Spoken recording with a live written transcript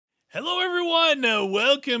Hello, everyone.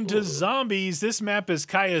 Welcome to Zombies. This map is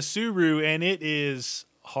KYASSURU, and it is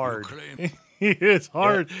hard. It's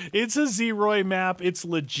hard. Yeah. It's a Zeroy map. It's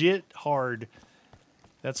legit hard.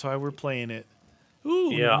 That's why we're playing it.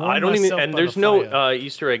 Ooh, yeah, I don't even. And there's no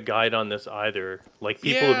Easter egg guide on this either. Like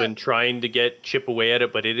people have been trying to chip away at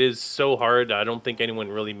it, but it is so hard. I don't think anyone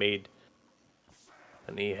really made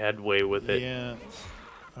any headway with it. Yeah.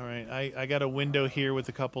 All right, I got a window here with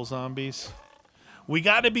a couple zombies. We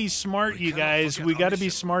got to be smart, you guys. We got to be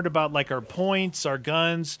smart about like our points, our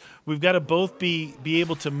guns. We've got to both be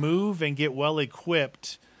able to move and get well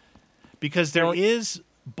equipped, because there is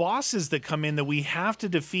bosses that come in that we have to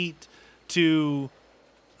defeat.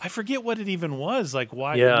 I forget what it even was. Like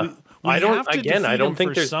why? Yeah, I don't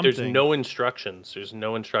think there's no instructions. There's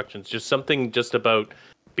no instructions. Just something about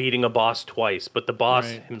beating a boss twice. But the boss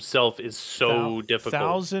himself is so difficult.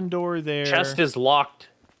 1,000 door there. Chest is locked.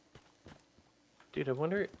 Dude, I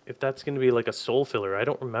wonder if that's going to be like a soul filler. I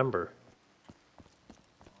don't remember.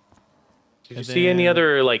 Did you see any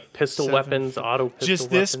other like pistol weapons, auto pistol Just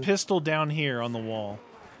this pistol down here on the wall.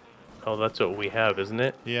 Oh, that's what we have, isn't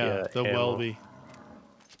it? Yeah, the Welby.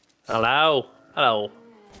 Hello. Hello.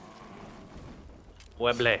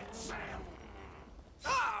 Webley.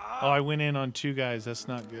 Oh, I went in on 2 guys. That's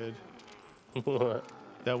not good.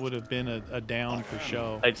 That would have been a down for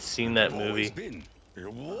show. I'd seen that movie.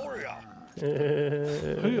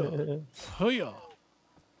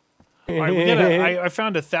 All right, I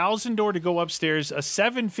found 1,000 door to go upstairs, a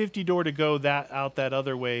 750 door to go out that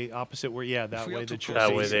other way, opposite where, that way that you're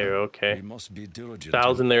that way there, okay.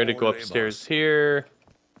 1,000 there to go upstairs here.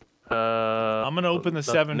 I'm gonna open the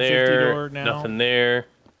 750 door now. Nothing there.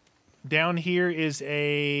 Down here is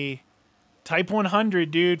a Type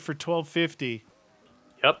 100, dude, for 1250.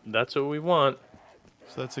 Yep, that's what we want.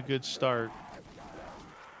 So that's a good start.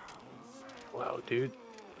 Wow, dude.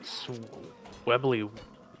 This Webley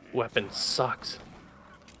weapon sucks.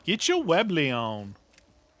 Get your Webley on.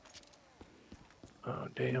 Oh,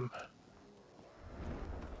 damn.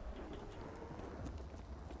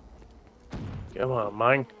 Come on,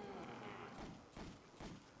 mine.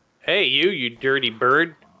 Hey, you dirty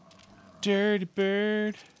bird. Dirty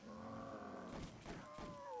bird.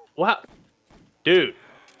 Wow. Dude,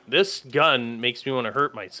 this gun makes me want to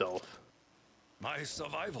hurt myself. My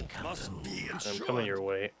survival must be ensured. I'm coming your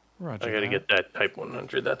way. Roger I gotta get that Type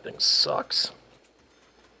 100. That thing sucks.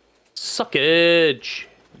 Suckage.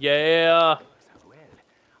 Yeah.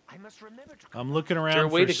 I'm looking around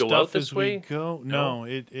for stuff as we go. No,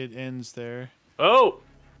 it ends there. Oh.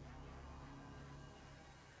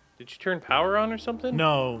 Did you turn power on or something?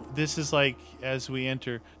 No, this is like as we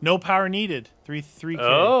enter. No power needed. 3K.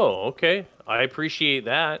 Oh, okay. I appreciate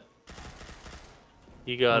that.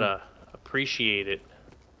 You gotta appreciate it.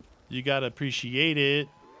 You gotta appreciate it.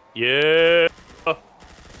 Yeah.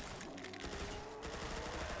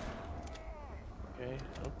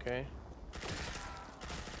 Okay.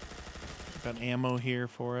 Got ammo here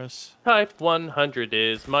for us. Type 100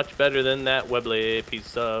 is much better than that Webley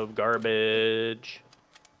piece of garbage.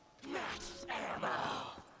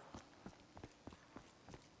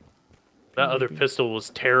 That other pistol was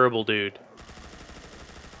terrible, dude.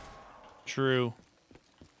 True.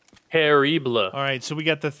 Terrible. All right, so we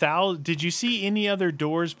got the 1,000. Did you see any other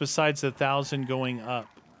doors besides the 1,000 going up?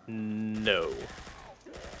 No.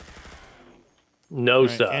 No,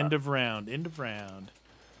 sir. End of round. End of round.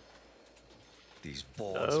 These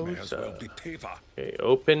boards may as well be paper. Okay,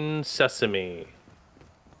 open sesame.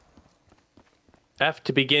 F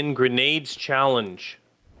to begin grenades challenge.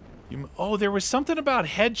 Oh, there was something about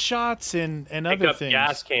headshots and other things.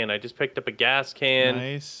 Gas can. I just picked up a gas can.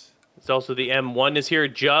 Nice. It's also the M1 is here.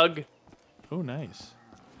 Jug. Oh, nice.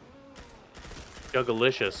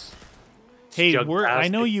 Jugalicious. Hey, I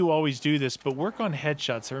know you always do this, but work on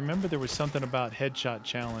headshots. I remember there was something about headshot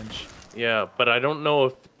challenge. Yeah, but I don't know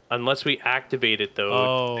if, unless we activate it,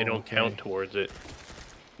 though, they don't count towards it.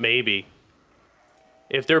 Maybe.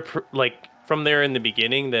 If they're, like, from there in the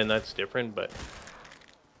beginning, then that's different, but...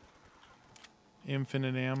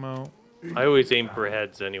 Infinite ammo. I always aim for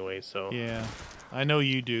heads anyway, so... Yeah, I know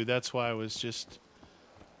you do. That's why I was just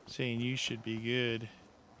saying you should be good.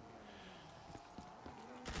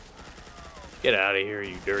 Get out of here,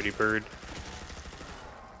 you dirty bird.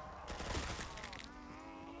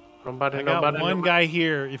 I got one guy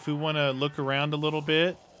here if we want to look around a little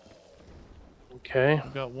bit. Okay.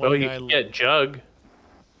 Got one well, you can get Jug.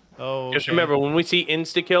 Oh, okay. Just remember, when we see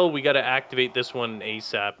insta-kill, we got to activate this one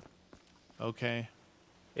ASAP. Okay.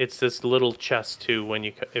 It's this little chest, too, when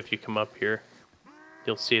if you come up here.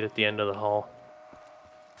 You'll see it at the end of the hall.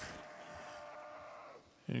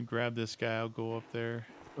 And grab this guy. I'll go up there.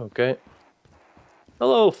 Okay.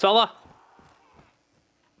 Hello, fella.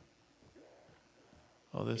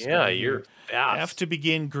 Oh, this Yeah, guy you're here. fast. F to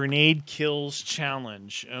begin grenade kills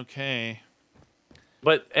challenge. Okay.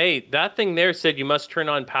 But hey, that thing there said you must turn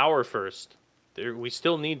on power first. We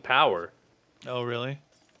still need power. Oh, really?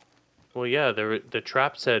 Well, yeah, the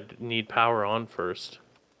trap said need power on first.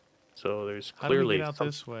 So there's How do we clearly get out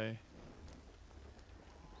this way?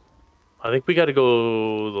 I think we got to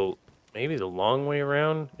go maybe the long way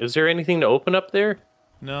around. Is there anything to open up there?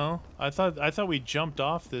 No, I thought we jumped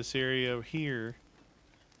off this area here.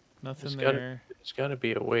 Nothing there. There's got to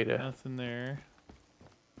be a way to. Nothing there.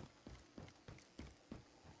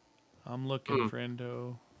 I'm looking,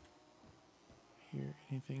 friendo. Here,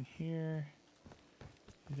 anything here?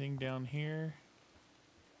 Anything down here?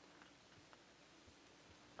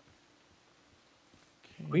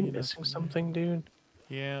 Okay, Are we missing something, dude?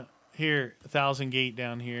 Yeah. Here, 1,000 gate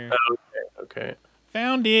down here. Oh, okay.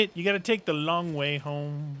 Found it. You got to take the long way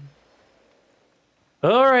home.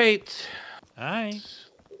 All right. Aye. Let's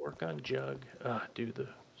work on Jug. Dude, the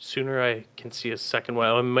sooner I can see a second one,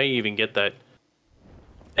 I may even get that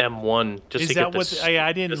M1 just to get this.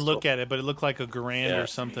 I didn't look at it, but it looked like a Garand or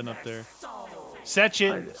something up there. Setch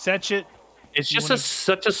it. It's just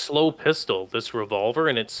such a slow pistol, this revolver,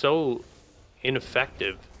 and it's so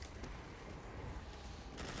ineffective.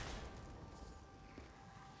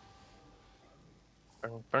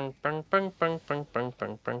 Bang, bang, bang, bang, bang, bang, bang,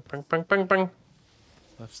 bang, bang, bang, bang, bang.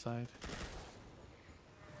 Left side.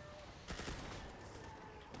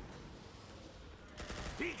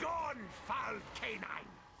 Be gone, foul canine!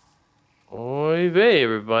 Oy vey,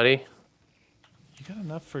 everybody. You got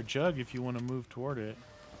enough for Jug if you want to move toward it.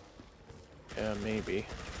 Yeah, maybe.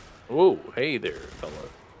 Whoa, hey there, fella.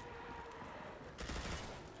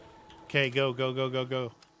 Okay, go.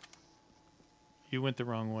 You went the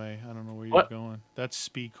wrong way. I don't know where What? you're going. That's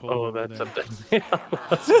speed cold. Oh, over that's there.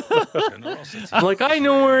 something. I'm like, I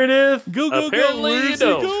know where it is. Go. Apparently Where's you he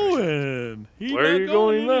don't. going? He's Where are not you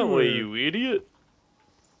going that way, anywhere. you idiot?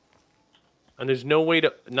 And there's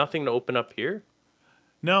nothing to open up here?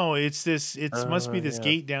 No, it's this. It must be this yeah.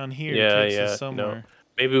 gate down here. Yeah, Takes us yeah. somewhere. No.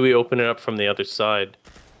 Maybe we open it up from the other side.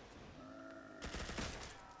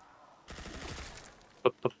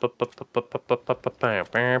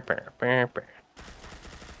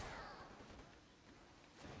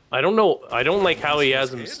 I don't know. I don't like how he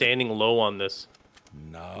has him standing low on this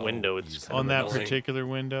window. It's On that annoying. particular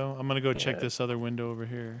window. I'm gonna go check this other window over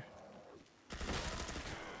here.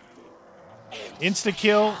 Insta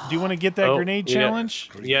kill. Do you want to get that grenade challenge?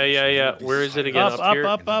 Yeah. Where is it again? Up. here?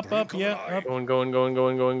 Yeah, up.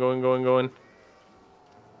 Going.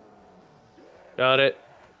 Got it.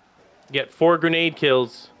 Get 4 grenade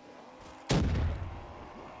kills.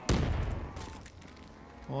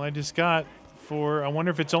 Well, I just got 4. I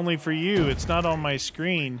wonder if it's only for you. It's not on my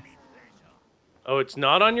screen. Oh, it's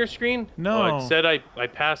not on your screen? No. Oh, it said I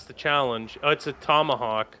passed the challenge. Oh, it's a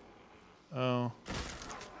tomahawk. Oh.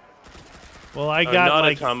 Well, I got not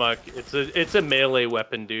like a tomahawk. It's a melee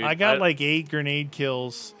weapon, dude. I got like 8 grenade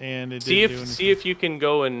kills, and it see didn't do anything. if you can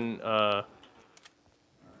go and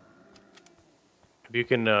if you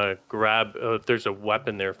can grab if there's a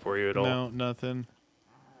weapon there for you at all. No, nothing.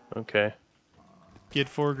 Okay. Get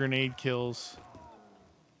 4 grenade kills.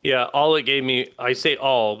 Yeah, all it gave me, I say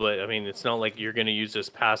all, but I mean, it's not like you're going to use this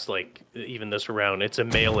past, like, even this round. It's a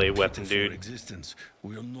melee weapon, dude.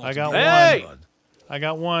 I got Hey! one. I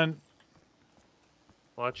got one.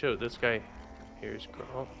 Watch out, this guy. Here's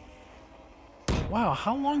Carl. Wow,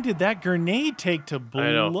 how long did that grenade take to blow?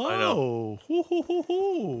 I know. Hoo, hoo, hoo,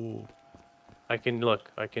 hoo. I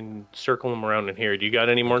can circle him around in here. Do you got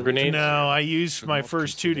any more grenades? No, I used my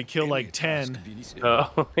first 2 to kill like 10.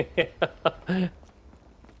 Oh, yeah.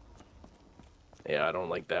 Yeah, I don't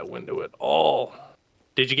like that window at all.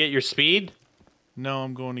 Did you get your speed? No,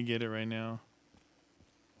 I'm going to get it right now.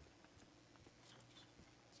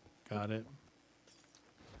 Got it.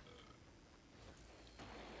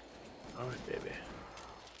 All right, baby.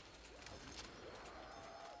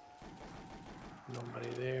 Nobody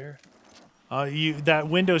there. That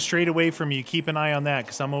window straight away from you. Keep an eye on that,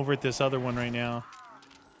 because I'm over at this other one right now.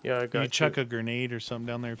 Yeah, I got you. You chuck a grenade or something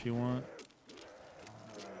down there if you want.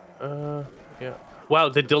 Yeah. Wow,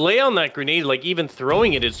 the delay on that grenade, like even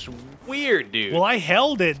throwing it, is weird, dude. Well, I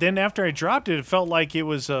held it. Then after I dropped it, it felt like it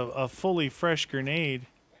was a fully fresh grenade.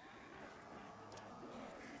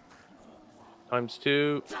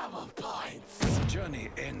 ×2. Double points. This journey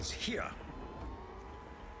ends here.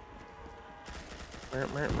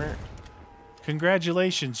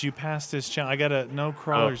 Congratulations, you passed this challenge. I got no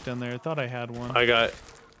crawlers down there. I thought I had one.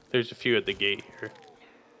 There's a few at the gate here.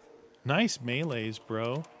 Nice melees,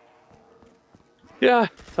 bro. Yeah,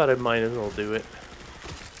 thought I might as well do it.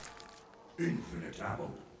 Infinite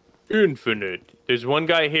ammo. Infinite. There's one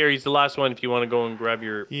guy here. He's the last one. If you want to go and grab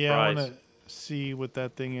your Yeah, prize. I want to see what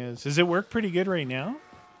that thing is. Does it work pretty good right now?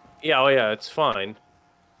 Yeah, oh yeah, it's fine.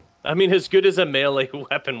 I mean, as good as a melee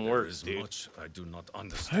weapon works, dude. Much I do not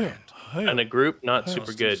understand. And a group, not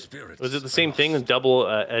super good. Was it the same thing? A double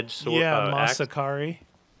edged sword? Yeah, axe? Masakari.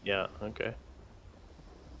 Yeah. Okay.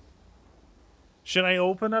 Should I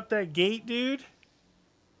open up that gate, dude?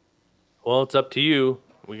 Well, it's up to you.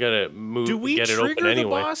 We gotta move. Do we get it open trigger the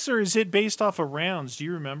anyway. boss, or is it based off of rounds? Do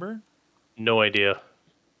you remember? No idea.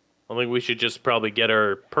 I think we should just probably get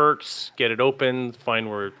our perks, get it open, find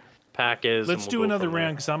where pack is. Let's and do we'll go another from there.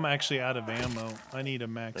 round because I'm actually out of ammo. I need a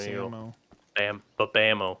max There you go. ammo.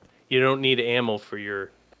 Ammo. You don't need ammo for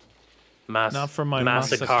your Not for my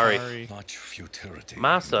Masakari. Masakari. Much futility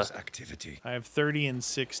Masa. in this activity. I have 30 and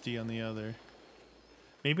 60 on the other.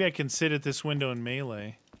 Maybe I can sit at this window in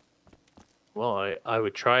melee. Well, I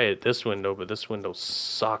would try it this window, but this window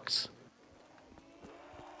sucks.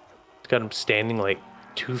 It's got him standing like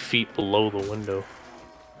 2 feet below the window.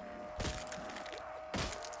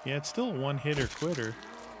 Yeah, it's still a one-hitter quitter.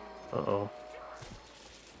 Uh-oh.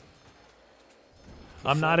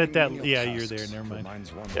 I'm not at that. Menial Yeah, you're there. tasks Never mind.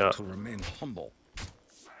 reminds one Yeah. to remain humble.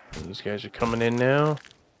 These guys are coming in now.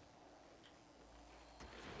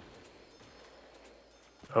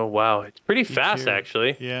 Oh, wow. It's pretty fast, here.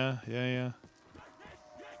 actually. Yeah.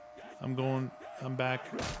 I'm back.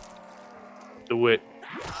 Do it.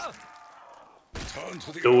 Turn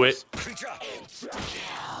to the Do earth, it. creature.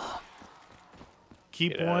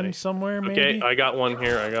 Keep Get outta one here. somewhere, maybe? Okay, I got one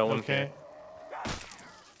here. I got one Okay. here.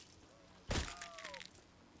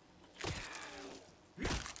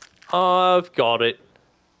 I've got it.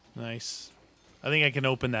 Nice. I think I can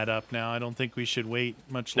open that up now. I don't think we should wait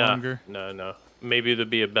much Nah, longer. No. Maybe there'd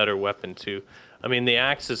be a better weapon, too. I mean, the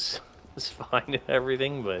axe is fine and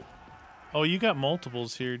everything, but... Oh, you got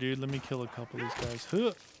multiples here, dude. Let me kill a couple of these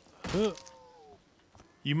guys. Huh.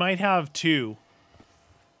 You might have 2.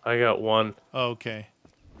 I got one. Oh, okay.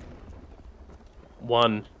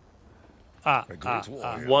 One. A great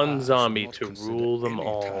warrior One zombie should not to consider rule them any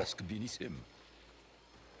all. task beneath him.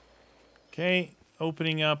 Okay,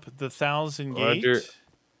 opening up the 1,000 gate. Roger.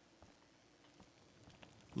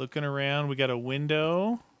 Looking around, we got a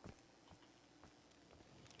window.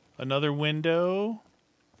 Another window.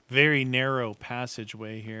 Very narrow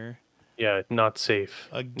passageway here. Yeah, not safe.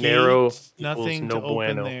 A gate, Narrow nothing equals no to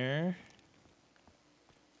open bueno. there.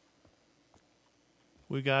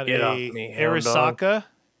 We got Get off a me, hound dog.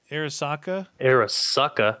 Arasaka.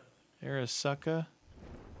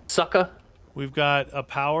 Sucker. We've got a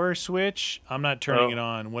power switch. I'm not turning Oh. it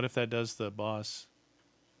on. What if that does the boss?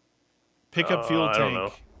 Pick up fuel I don't know.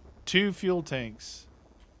 tank. 2 fuel tanks.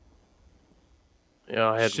 Yeah,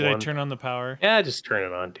 I had Should one. I turn on the power? Yeah, just turn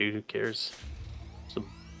it on, dude. Who cares? It's a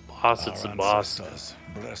boss. It's a Our boss. ancestors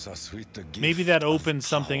bless us with the gift Maybe that of opens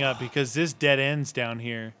something up power. because this dead ends down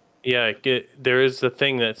here. Yeah, there is a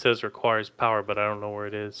thing that says requires power, but I don't know where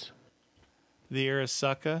it is. The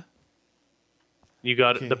Arasaka. You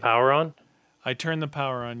got Okay. the power on? I turned the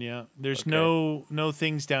power on, yeah. There's Okay. no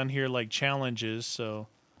things down here like challenges, so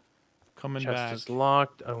coming Chest back. is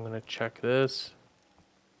locked. I'm gonna check this.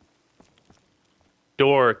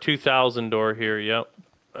 Door, 2000 door here. Yep.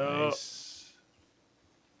 Nice.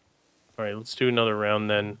 All right, let's do another round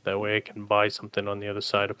then. That way I can buy something on the other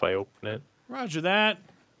side if I open it. Roger that.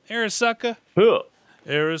 Arasaka. Huh.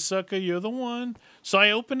 Arasaka, you're the one. So I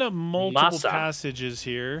opened up multiple Masa. passages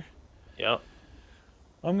here. Yep.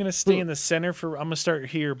 I'm gonna stay in the center for. I'm gonna start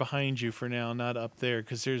here behind you for now, not up there,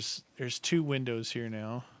 because there's 2 windows here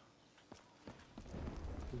now.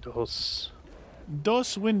 Dos.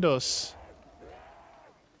 Dos windows.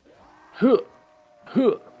 Huh.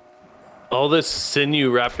 Huh. All this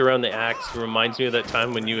sinew wrapped around the axe reminds me of that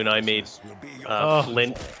time when you and I made Will be your Oh.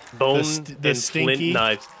 flint, bone, the and stinky- flint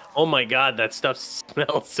knives. Oh my god, that stuff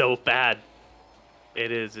smells so bad.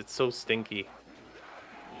 It is. It's so stinky.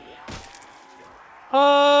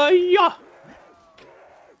 Yeah.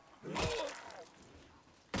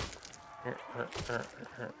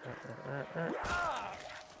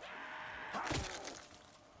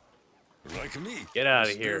 like me. Get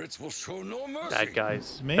outta the here. Spirits will show no mercy. Bad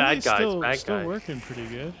guys. Maybe Bad it's guys. still, Bad still guys. working pretty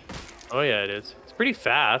good. Oh yeah, it is. It's pretty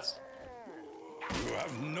fast. You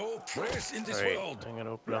have no place in this All right, world. I'm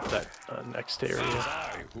gonna open up that next area. It is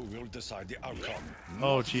I who will decide the outcome.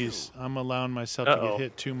 Oh, not jeez. you. I'm allowing myself to Uh-oh. get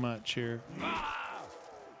hit too much here.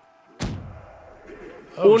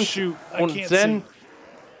 Oh, Und- shoot. I und can't then- see.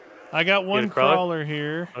 I got one crawler? crawler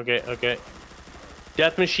here. Okay.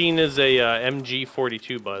 Death Machine is a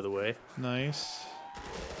MG42, by the way. Nice.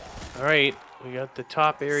 All right, we got the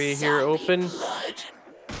top area here open.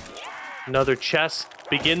 Another chest.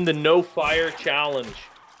 Begin the no fire challenge.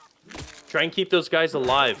 Try and keep those guys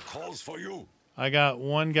alive. Calls for you. I got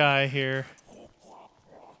one guy here.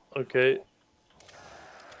 Okay.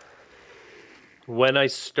 When I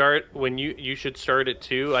start, you should start it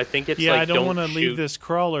too. I think it's yeah, like I don't want to shoot. leave this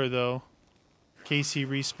crawler though. In case he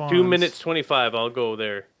respawns. 2 minutes 25. I'll go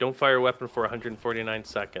there. Don't fire a weapon for 149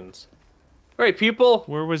 seconds. All right, people.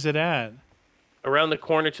 Where was it at? Around the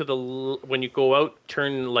corner to the when you go out,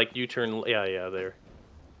 turn like U-turn. Yeah, there.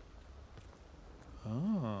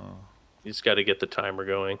 Oh. You just got to get the timer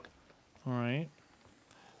going. All right.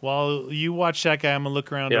 While you watch that guy, I'm gonna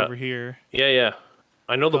look around over here. Yeah.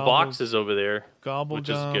 I know the box is over there, which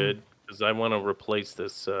is good because I want to replace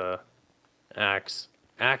this axe.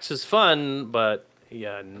 Axe is fun, but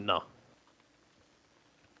yeah, no.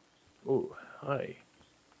 Ooh, hi,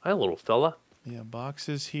 little fella. Yeah,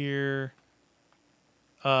 boxes here.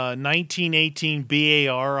 1918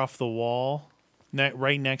 BAR off the wall,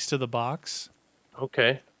 right next to the box.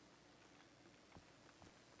 Okay.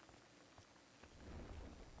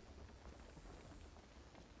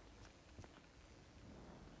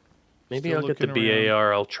 Maybe Still I'll get the looking BAR.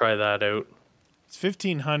 around. I'll try that out. It's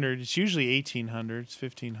 1500. It's usually 1800. It's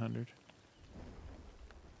 1500.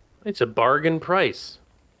 It's a bargain price.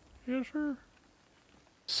 Yes, sir.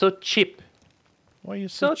 So cheap. Why are you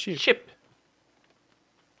so cheap?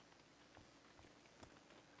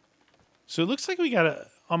 So it looks like we got a...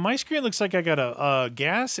 On my screen, it looks like I got a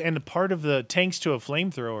gas and a part of the tanks to a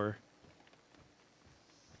flamethrower.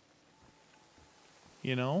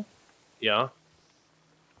 You know? Yeah.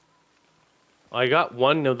 I got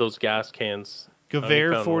one of those gas cans.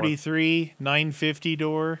 Gewehr 43, 950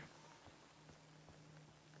 door.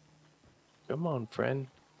 Come on, friend.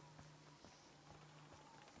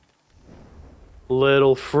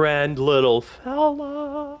 Little friend, little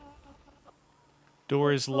fella.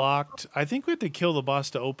 Door is locked. I think we have to kill the boss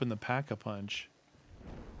to open the pack-a-punch.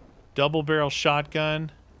 Double barrel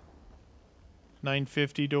shotgun.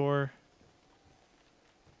 950 door.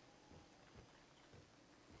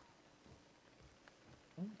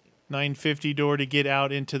 $950 door to get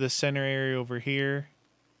out into the center area over here.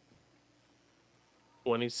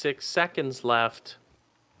 26 seconds left.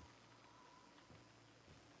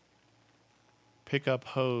 Pick up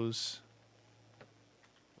hose.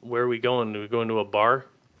 Where are we going? Do we go into a bar?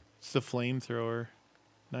 It's the flamethrower.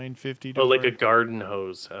 950 door. Oh, like a garden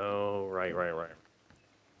hose. Oh, right.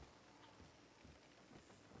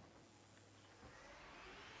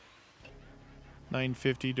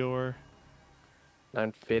 950 door.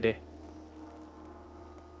 950.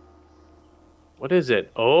 What is it?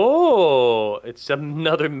 Oh, it's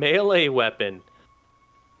another melee weapon.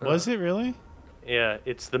 Was it really? Yeah,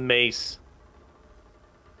 it's the mace.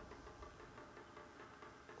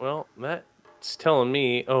 Well, that's telling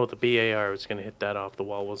me... Oh, the BAR. I was going to hit that off the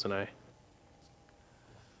wall, wasn't I?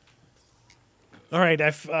 All right,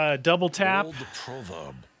 I've double tap. Old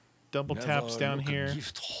proverb. Double taps down here.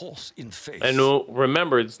 Horse in face. And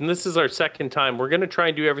remember, this is our second time. We're going to try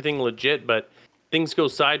and do everything legit, but things go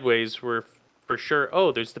sideways. We're for sure...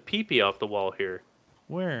 Oh, there's the pee-pee off the wall here.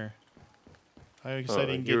 Where? I guess I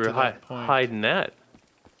didn't get you were to that point. Hiding that.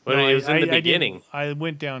 No, Well, it was in the beginning. I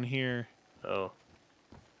went down here. Oh.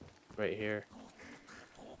 Right here.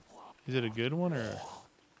 Is it a good one or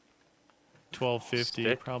 1250?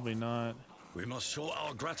 Stick? Probably not. We must show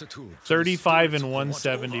our gratitude. 35 and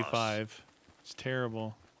 175. It's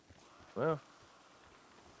terrible. Well,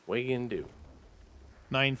 what are you gonna do?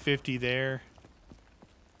 950 there.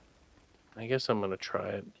 I guess I'm gonna try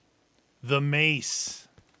it. The mace.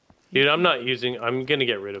 Dude, I'm gonna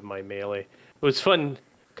get rid of my melee. It was fun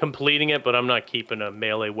completing it, but I'm not keeping a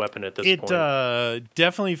melee weapon at this point. It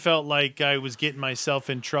definitely felt like I was getting myself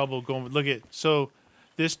in trouble going, look at, so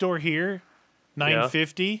this door here,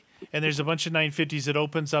 950, and there's a bunch of 950s that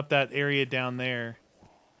opens up that area down there.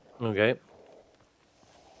 Okay.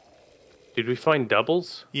 Did we find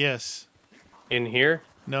doubles? Yes. In here?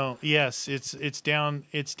 No, yes, it's down,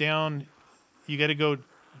 you got to go,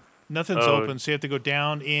 nothing's open, so you have to go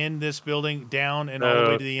down in this building, down, and all the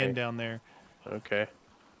way to the end down there. Okay.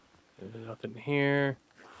 There's nothing here.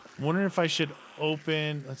 Wondering if I should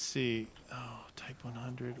open, let's see, type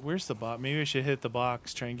 100. Where's the box? Maybe I should hit the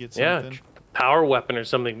box, try and get something. Yeah, power weapon or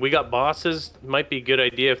something. We got bosses. Might be a good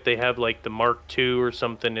idea if they have like the Mark II or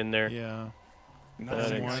something in there. Yeah.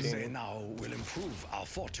 Nothing I say now will improve our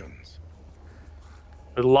fortunes.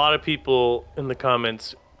 A lot of people in the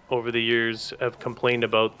comments over the years have complained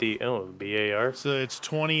about the BAR. So it's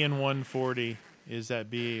 20 and 140. is that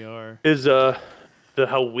BAR. Is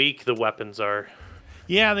how weak the weapons are.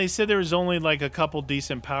 Yeah, they said there was only like a couple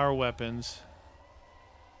decent power weapons.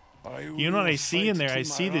 You know what I see in there? I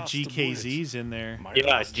see the GKZs in there.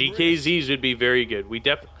 Yeah, GKZs would be very good.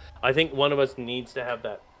 I think one of us needs to have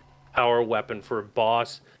that power weapon for a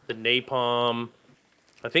boss. The napalm.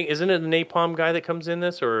 I think isn't it the napalm guy that comes in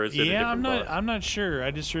this, or is it? Yeah, a different boss? I'm not sure.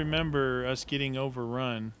 I just remember us getting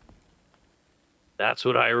overrun. That's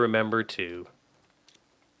what I remember too.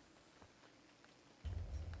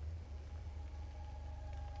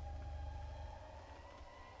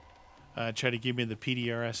 Try to give me the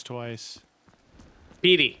PDRS twice.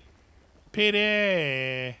 PD.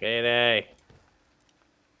 PD. PD.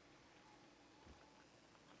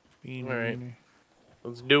 All right.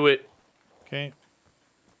 Let's do it. Okay.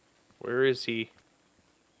 Where is he?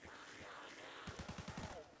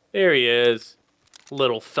 There he is.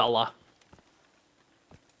 Little fella.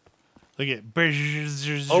 Look at.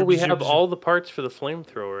 Oh, we have all the parts for the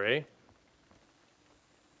flamethrower, eh?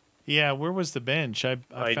 Yeah, where was the bench? I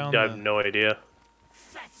found. I have no idea.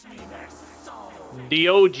 The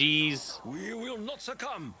OGs. We will not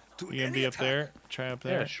succumb to You gonna be up there? Try up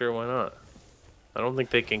there. Yeah, sure. Why not? I don't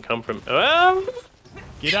think they can come from. Oh!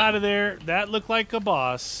 Get out of there! That looked like a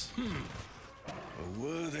boss. A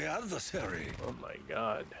worthy adversary. Oh my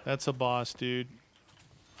god. That's a boss, dude.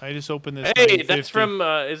 I just opened this. Hey, 950. that's from.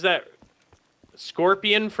 Is that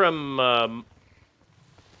Scorpion from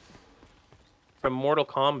Mortal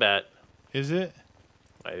Kombat? Is it?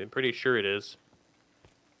 I'm pretty sure it is.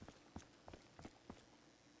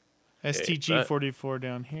 STG 44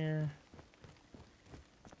 down here.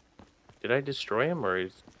 Did I destroy him or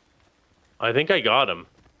is? I think I got him.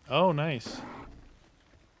 Oh, nice.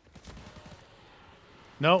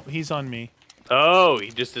 Nope, he's on me. Oh, he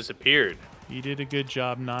just disappeared. You did a good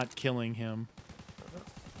job not killing him.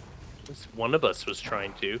 At least one of us was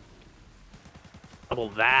trying to. How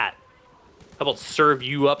about that? How about serve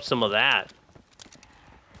you up some of that?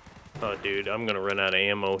 Oh, dude, I'm gonna run out of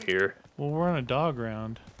ammo here. Well, we're on a dog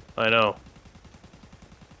round. I know.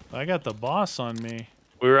 I got the boss on me.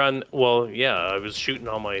 We were on. Well, yeah, I was shooting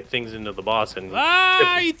all my things into the boss and.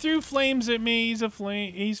 Ah! He threw flames at me. He's a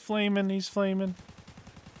flame. He's flaming. He's flaming.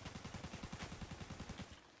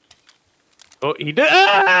 Oh, he did.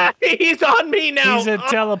 Ah! He's on me now. He's a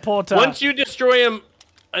teleporter. Once you destroy him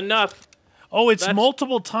enough. Oh, it's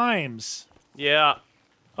multiple times. Yeah.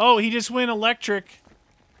 Oh, he just went electric.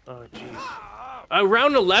 Oh, jeez.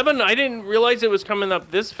 Round 11? I didn't realize it was coming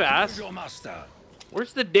up this fast.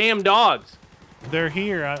 Where's the damn dogs? They're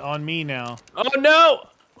here on me now. Oh, no!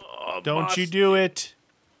 Oh, Don't boss. you do it.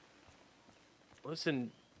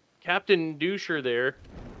 Listen, Captain Doucher there.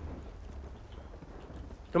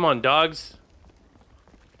 Come on, dogs.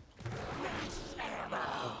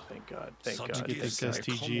 Oh, thank God. Thank God. Get this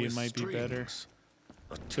STG. It might be better.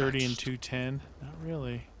 30 and 210. Not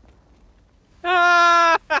really.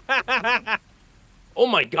 Oh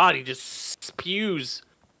my god, he just spews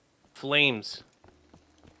flames.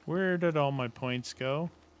 Where did all my points go?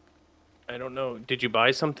 I don't know. Did you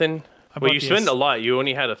buy something? I Well, bought you the spent a lot. You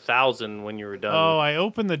only had 1,000 when you were done. Oh, I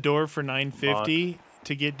opened the door for 950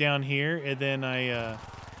 to get down here, and then I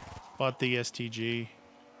bought the STG.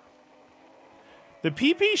 The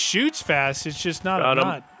PP shoots fast. It's just not.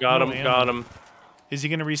 Got him. Is he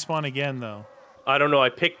gonna respawn again though? I don't know. I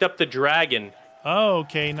picked up the dragon. Oh,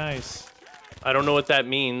 okay, nice. I don't know what that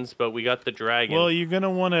means, but we got the dragon. Well, we're gonna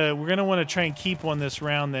wanna try and keep one this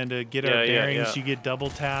round then to get our bearings. Yeah. You get double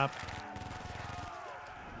tap.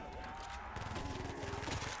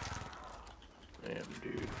 Damn,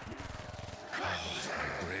 dude.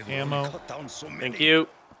 Ammo. Thank you.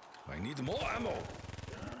 I need more ammo.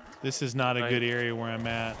 This is not a good area where I'm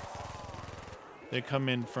at. They come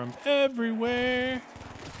in from everywhere.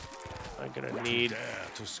 I'm gonna need.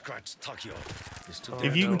 To scratch Takio.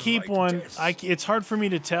 If you can keep one, it's hard for me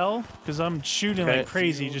to tell because I'm shooting like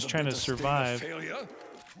crazy, just trying to survive.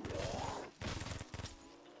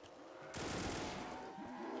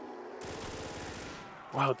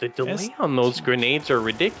 Wow, the delay on those grenades are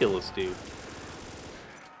ridiculous, dude.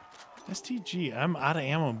 STG, I'm out of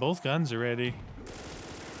ammo in both guns already.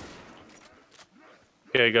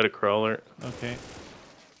 Okay, I got a crawler. Okay.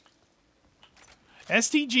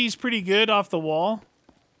 STG's pretty good off the wall.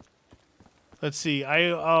 Let's see.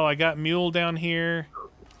 I got mule down here.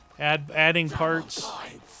 Adding parts.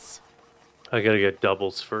 I gotta get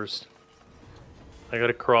doubles first. I got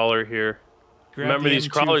a crawler here. Remember, these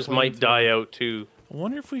crawlers might die out too. I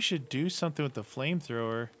wonder if we should do something with the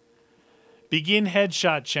flamethrower. Begin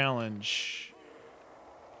headshot challenge.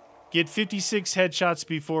 Get 56 headshots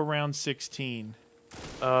before round 16.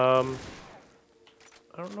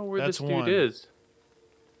 I don't know where That's this dude one. is.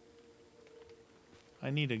 I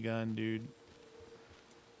need a gun, dude.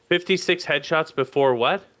 56 headshots before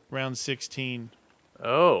what? Round 16.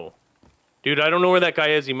 Oh. Dude, I don't know where that guy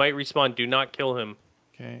is. He might respawn. Do not kill him.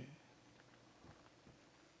 Okay.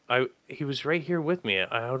 He was right here with me.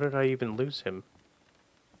 How did I even lose him?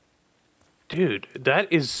 Dude,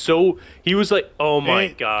 that is so... He was like, oh my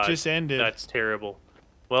god. Just ended. That's terrible.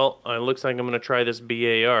 Well, it looks like I'm going to try this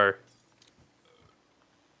BAR.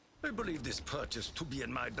 I believe this purchase to be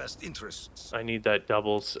in my best interests. I need that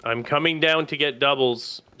doubles. I'm coming down to get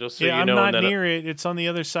doubles, just so you know. I'm not near it. It's on the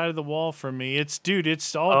other side of the wall from me. It's, dude,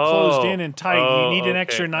 it's all closed in and tight. You need an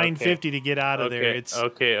extra 950 to get out of there. It's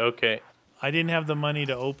okay. I didn't have the money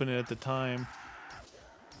to open it at the time.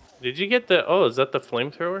 Did you get the... Oh, is that the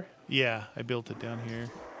flamethrower? Yeah, I built it down here.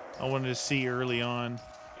 I wanted to see early on.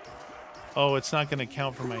 Oh, it's not going to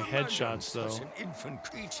count for my headshots, though.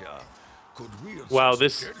 Wow,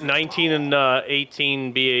 this 19 and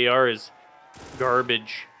 18 BAR is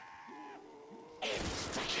garbage.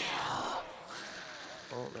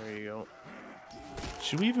 Oh, there you go.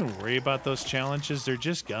 Should we even worry about those challenges? They're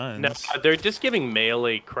just guns. No, they're just giving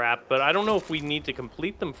melee crap, but I don't know if we need to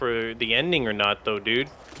complete them for the ending or not, though, dude.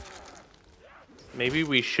 Maybe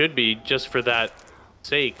we should be, just for that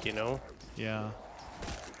sake, you know? Yeah.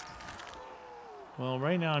 Well,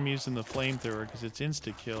 right now I'm using the flamethrower because it's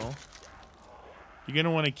insta-kill. You're going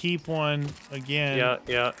to want to keep one again.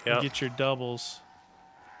 Yeah. And get your doubles.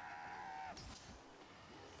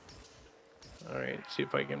 Alright, see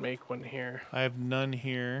if I can make one here. I have none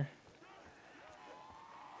here.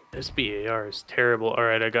 This BAR is terrible.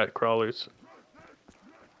 Alright, I got crawlers.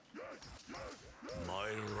 My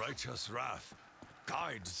righteous wrath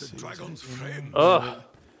guides the dragon's flame. Oh,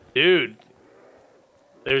 dude.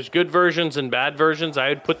 There's good versions and bad versions. I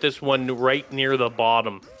would put this one right near the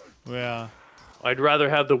bottom. Yeah. I'd rather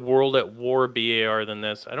have the World at War BAR than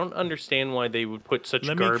this. I don't understand why they would put such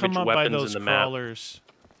garbage weapons in the map. Crawlers.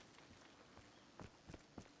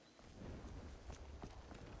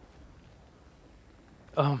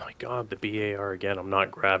 Oh my god, the BAR again. I'm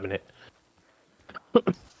not grabbing it.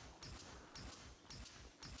 Can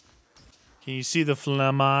you see the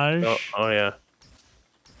flammage? Oh yeah.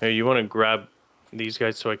 Hey, you want to grab these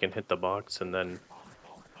guys so I can hit the box, and then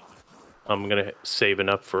I'm going to save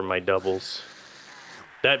enough for my doubles.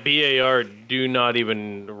 That BAR, do not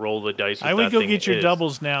even roll the dice with I would that go thing. get your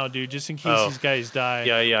doubles now, dude, just in case these guys die.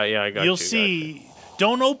 Yeah, I got you. You'll see.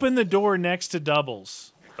 Don't open the door next to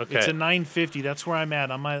doubles. Okay. It's a 950. That's where I'm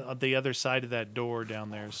at. I'm at the other side of that door down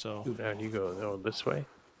there. So down you go. Oh, this way?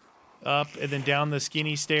 Up, and then down the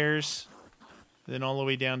skinny stairs. Then all the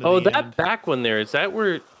way down to the end. That back one there, is that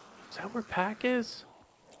where Pac is?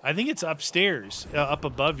 I think it's upstairs, up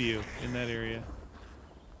above you in that area.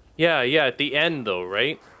 Yeah, at the end though,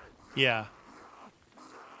 right? Yeah.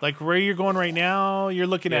 Like where you're going right now, you're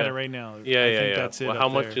looking at it right now. Yeah, I think that's it. Well, how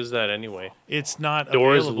much is that anyway? It's not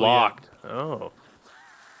Door is available locked. yet. Oh.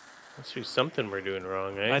 Must be something we're doing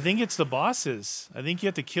wrong, eh? I think it's the bosses. I think you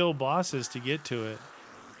have to kill bosses to get to it.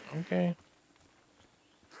 Okay.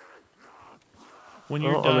 When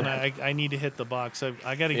you're done, I need to hit the box.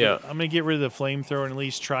 I gotta get. I'm gonna get rid of the flamethrower and at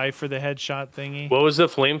least try for the headshot thingy. What was the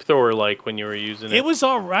flamethrower like when you were using it? It was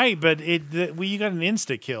all right, but you got an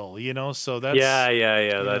insta kill, you know. So that's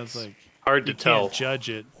That's like, hard to tell. You can't judge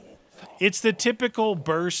it. It's the typical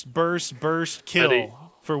burst kill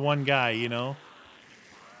for one guy, you know.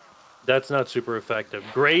 That's not super effective.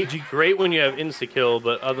 Great when you have insta kill,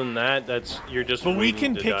 but other than that, you're just. But we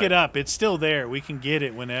can pick it up. It's still there. We can get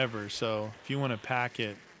it whenever. So if you want to pack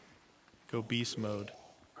it, go beast mode.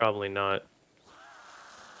 Probably not.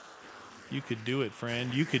 You could do it,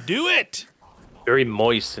 friend. You could do it. Very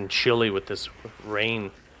moist and chilly with this rain.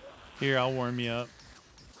 Here, I'll warm you up.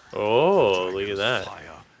 Oh, look at that!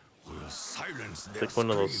 It's like one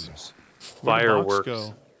of those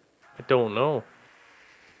fireworks. I don't know.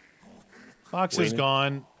 Box is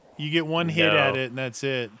gone. You get one hit at it, and that's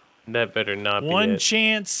it. That better not be it. One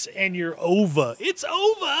chance, and you're over. It's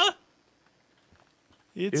over.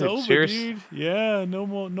 It's over, dude. Yeah, no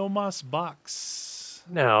más box.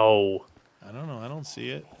 No. I don't know. I don't see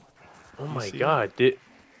it. Oh my god! Is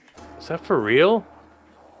that for real?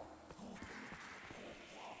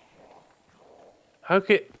 How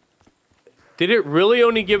could? Did it really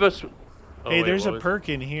only give us? Hey, there's a perk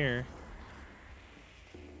in here.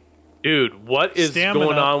 Dude, what is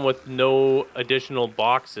going on with no additional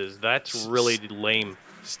boxes? That's really lame.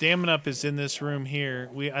 Stamina up is in this room here.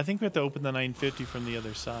 I think we have to open the 950 from the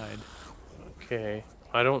other side. Okay.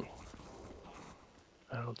 I don't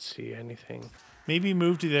see anything. Maybe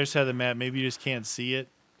move to the other side of the map. Maybe you just can't see it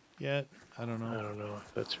yet. I don't know. I don't know.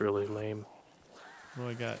 That's really lame. What do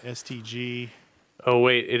I got? STG. Oh,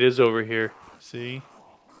 wait. It is over here. See?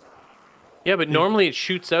 Yeah, but normally it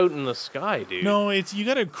shoots out in the sky, dude. No, it's you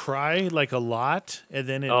gotta cry like a lot, and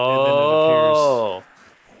then it appears.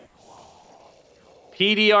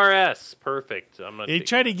 PDRS, perfect. I'm not. They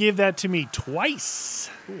tried to give that to me twice.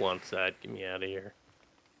 Who wants that? Get me out of here.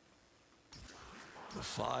 The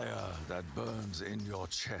fire that burns in your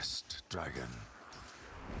chest, dragon,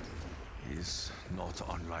 is not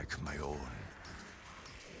unlike my own.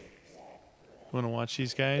 Want to watch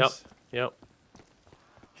these guys? Yep.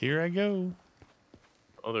 Here I go.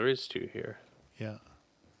 Oh, there is 2 here. Yeah.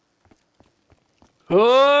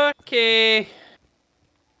 Okay.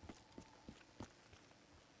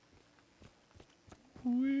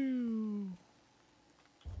 Woo.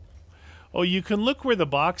 Oh, you can look where the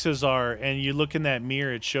boxes are, and you look in that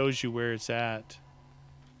mirror. It shows you where it's at.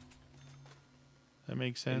 That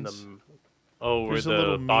makes sense. Where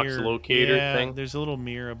the box locator thing? There's a little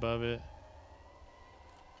mirror above it.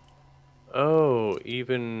 Oh,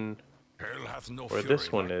 even Hell hath no where fury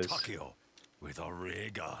this one like is. Takio with a ray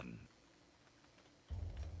gun.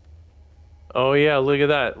 Oh yeah, look at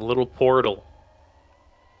that portal.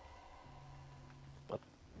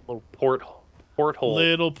 Little porthole.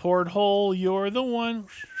 Little porthole, you're the one.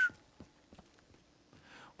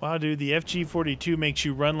 Wow, dude, the FG-42 makes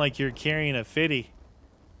you run like you're carrying a 50.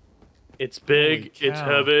 It's big. It's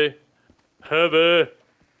heavy. Heavy.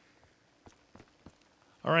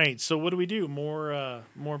 All right, so what do we do? More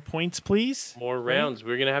points, please? More rounds.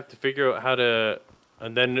 We're going to have to figure out how to...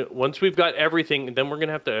 And then once we've got everything, then we're going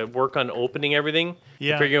to have to work on opening everything.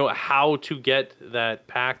 Yeah. And figure out how to get that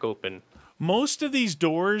pack open. Most of these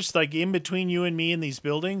doors, like in between you and me in these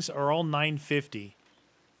buildings, are all 950.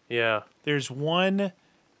 Yeah. There's 1,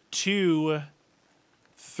 2,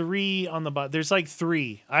 3 on the bottom. There's like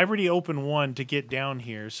 3. I already opened 1 to get down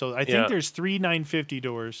here. So I think there's 3 950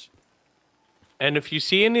 doors. And if you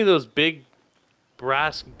see any of those big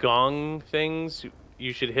brass gong things,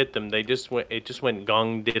 you should hit them. It just went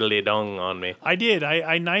gong diddly dong on me. I did.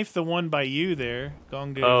 I knifed the one by you there.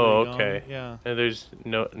 Gong diddly Oh, okay. gong. Yeah. And there's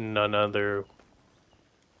none other.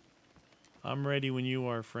 I'm ready when you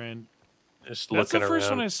are, friend. Just That's looking the first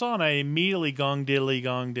around. one I saw, and I immediately gong diddly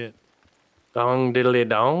gonged it. Gong diddly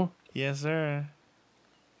dong? Yes, sir.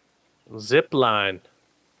 Zip line.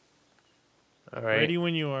 All right. Ready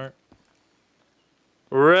when you are.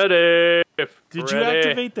 Ready. Did you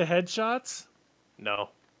activate the headshots? No.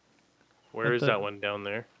 Where is that one down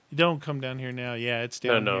there? You don't come down here now. Yeah, it's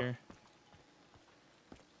down No. here.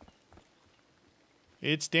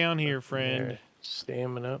 It's down here, friend. There.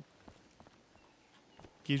 Stamina.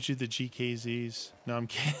 Gives you the GKZs. No, I'm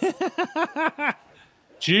kidding.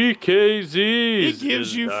 GKZs. It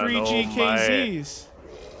gives you free GKZs.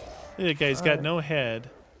 That guy's got no head.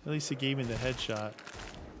 At least it gave me the headshot.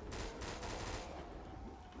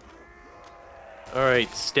 All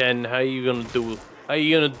right, Sten, how you gonna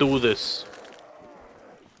do this?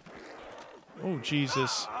 Oh,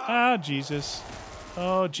 Jesus. Ah, Jesus.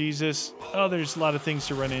 Oh, Jesus. Oh, there's a lot of things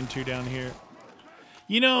to run into down here.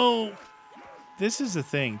 You know, this is the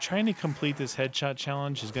thing. Trying to complete this headshot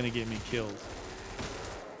challenge is going to get me killed.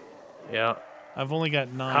 Yeah. I've only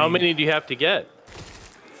got 9. How many do you have to get?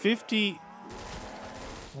 50.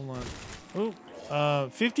 Hold on. Oh,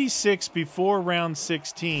 56 before round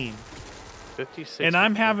 16. 56. And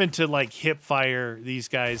I'm having to, like, hip fire these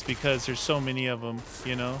guys because there's so many of them,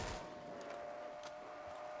 you know?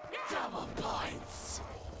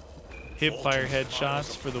 Hip fire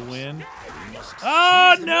headshots for the win.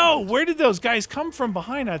 Oh, no! Where did those guys come from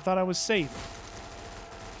behind? I thought I was safe.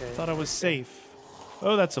 Okay. I thought I was safe.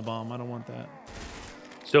 Oh, that's a bomb. I don't want that.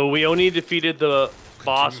 So we only defeated the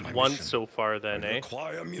boss once so far then, eh?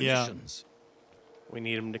 Yeah. We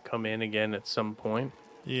need him to come in again at some point.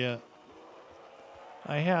 Yeah.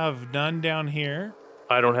 I have none down here.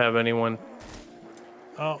 I don't have anyone.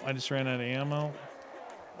 Oh, I just ran out of ammo.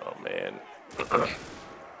 Oh, man.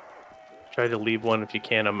 Try to leave one if you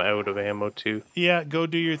can. I'm out of ammo, too. Yeah, go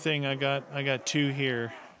do your thing. I got 2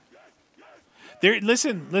 here. There,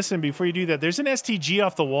 listen. Before you do that, there's an STG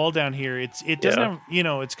off the wall down here. It doesn't have, you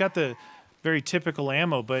know, it's got the very typical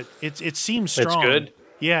ammo, but it seems strong. It's good.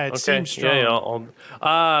 Yeah, it seems strong.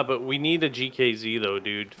 Yeah, but we need a GKZ though,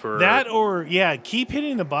 dude. For that, or yeah, keep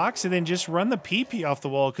hitting the box and then just run the PP off the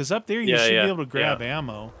wall because up there you should be able to grab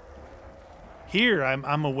ammo. Here,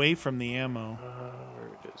 I'm away from the ammo. Where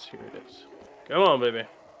it is? Here it is. Come on, baby.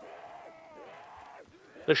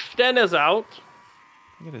 The Sten is out.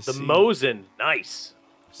 The Mosin, nice.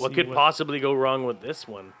 What could possibly go wrong with this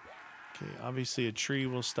one? Okay, obviously a tree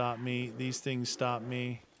will stop me. These things stop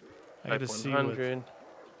me. I gotta see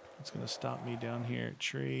what's gonna stop me down here at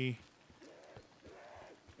tree.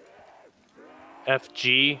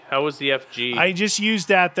 FG. How was the FG? I just used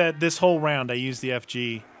that this whole round. I used the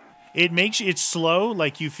FG. It makes it's slow,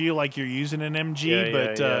 like you feel like you're using an MG,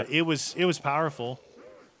 but it was powerful.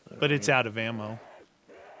 But it's out of ammo.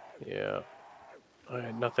 Yeah. I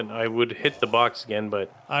had nothing. I would hit the box again,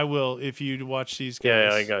 but I will if you watch these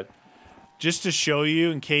guys. Yeah, I got. Just to show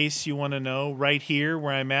you, in case you want to know, right here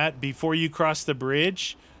where I'm at, before you cross the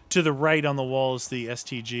bridge, to the right on the wall is the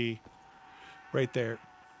STG. Right there.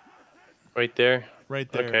 Right there?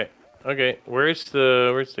 Right there. Okay. Okay. Where's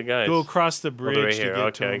the guys? Go across the bridge right to here. get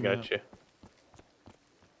Okay, to I them, got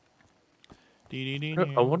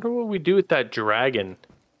you. I wonder what we do with that dragon.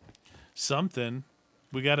 Something.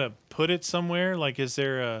 We gotta put it somewhere. Like, is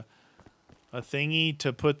there a thingy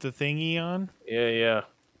to put the thingy on? Yeah.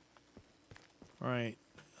 All right.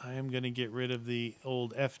 I am gonna get rid of the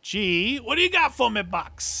old FG. What do you got for me,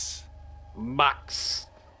 box? Box.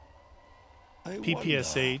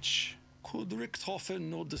 PPSH. Could Richthofen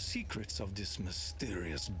know the secrets of this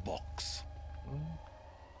mysterious box?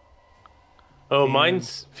 Oh,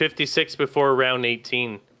 mine's 56 before round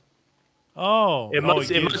 18. Oh, it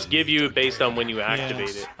must give you based on when you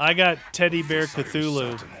activate it. I got Teddy Bear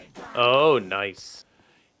Cthulhu. Oh, nice.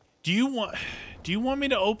 Do you want me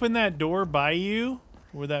to open that door by you,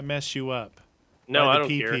 or would that mess you up? No, I don't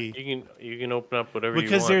care. You can open up whatever you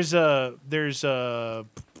want. Because there's a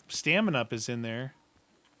stamina up is in there.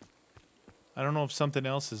 I don't know if something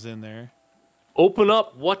else is in there. Open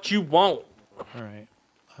up what you want. All right.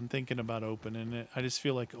 I'm thinking about opening it. I just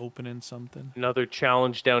feel like opening something. Another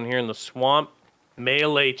challenge down here in the swamp.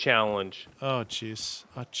 Melee challenge. Oh, jeez.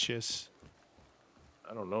 Oh, jeez.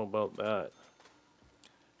 I don't know about that.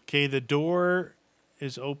 Okay, the door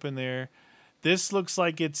is open there. This looks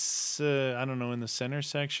like it's, I don't know, in the center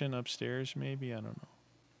section, upstairs maybe? I don't know.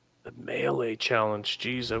 The melee challenge.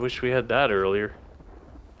 Jeez, I wish we had that earlier.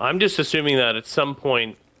 I'm just assuming that at some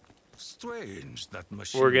point Strange that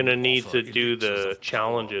we're gonna need to do the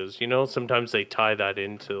challenges. You know, sometimes they tie that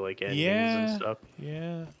into like endings and stuff.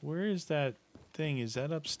 Yeah. Where is that thing? Is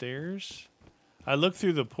that upstairs? I looked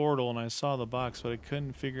through the portal and I saw the box, but I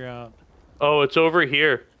couldn't figure out. Oh, it's over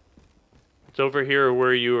here. It's over here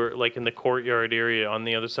where you were, like in the courtyard area on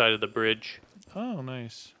the other side of the bridge. Oh,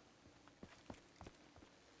 nice.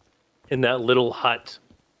 In that little hut.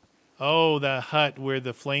 Oh, that hut where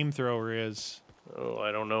the flamethrower is. Oh,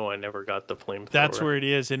 I don't know. I never got the flamethrower. That's where it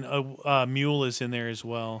is, and a mule is in there as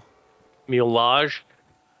well. Mulage.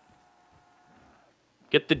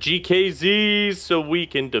 Get the GKZs so we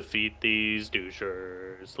can defeat these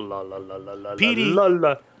douchers. La la la la la la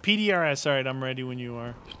la. PDRS. All right, I'm ready when you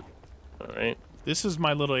are. All right. This is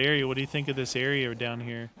my little area. What do you think of this area down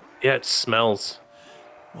here? Yeah, it smells.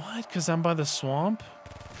 What? Because I'm by the swamp?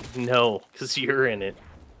 No, because you're in it.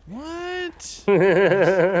 What?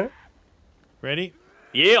 Ready?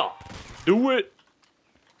 Yeah. Do it.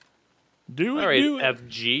 Do it. All right, do it.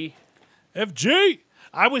 FG. FG.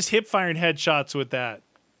 I was hip firing headshots with that.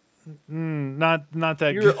 Not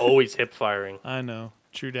that You're good. always hip firing. I know.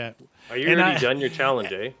 True that. Are you already done your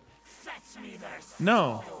challenge, eh?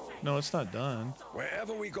 No, it's not done.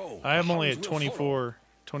 Wherever we go, I am only at 24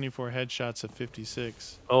 headshots of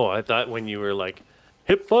 56. Oh, I thought when you were like,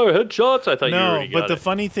 hip fire headshots, I thought you already got but the it.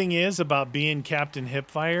 funny thing is about being Captain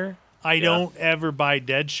Hipfire, I don't ever buy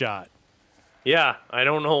Deadshot. Yeah, I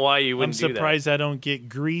don't know why you wouldn't do that. I'm surprised I don't get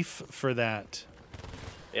grief for that.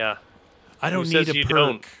 Yeah. I don't Who need says a you perk.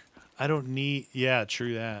 don't? I don't need. Yeah,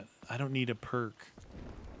 true that. I don't need a perk.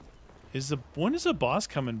 When is the boss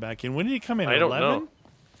coming back in? When did he come in? I don't 11? know.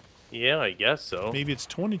 Yeah, I guess so. Maybe it's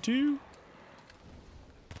 22.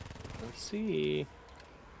 Let's see.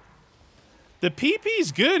 The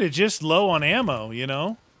PP's good. It's just low on ammo. You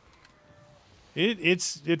know.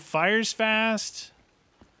 It fires fast.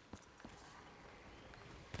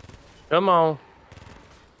 Come on.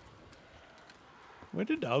 Where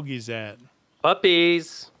the doggies at?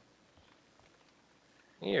 Puppies.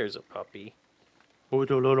 Here's a puppy. Who's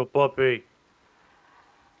a little puppy?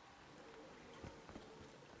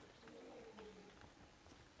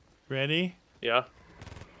 Ready? Yeah.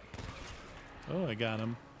 Oh, I got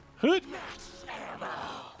him. Hoot.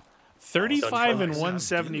 35 and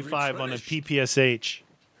 175 on a PPSH.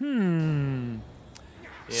 Yeah.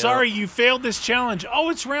 Sorry, you failed this challenge. Oh,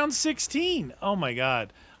 it's round 16. Oh, my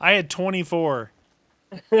God. I had 24.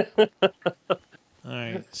 All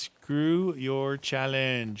right. Screw your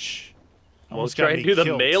challenge. We'll try and do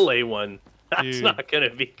the melee one. That's not going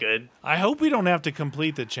to be good. I hope we don't have to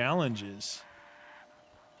complete the challenges.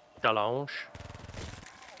 Challenge.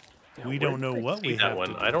 Yeah, we don't know what we have one.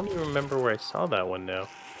 to do. I don't even remember where I saw that one now.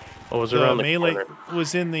 Oh, it was around the melee corner.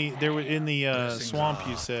 was in the swamp.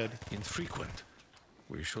 You said infrequent.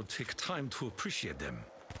 We should take time to appreciate them.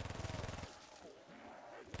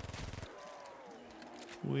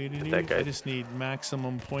 That guy. I just need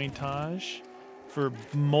maximum pointage for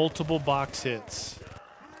multiple box hits.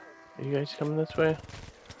 Are you guys coming this way?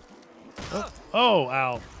 Oh,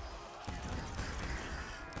 ow.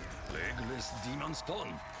 Legless demon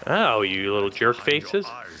stone. Oh, you little jerk Behind your faces.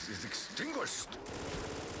 eyes is extinguished.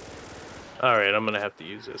 Alright, I'm gonna have to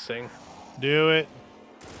use this thing. Do it.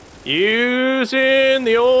 Using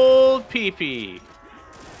the old peepee.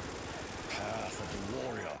 Path of the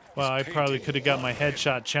warrior. Wow, I probably could have got my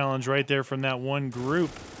headshot challenge right there from that one group.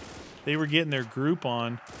 They were getting their group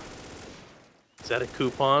on. Is that a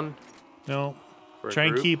coupon? No. For a Try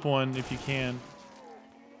and group? keep one if you can.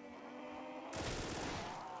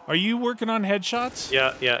 Are you working on headshots?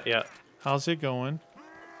 Yeah. How's it going?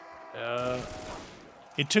 Uh,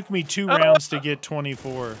 It took me 2 rounds to get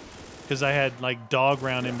 24 because I had like dog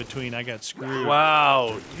round in between. I got screwed.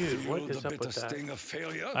 wow, dude, what Feel is the up with bitter that? sting of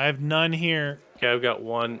failure. I have none here. Okay, I've got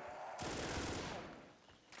one.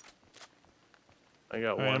 I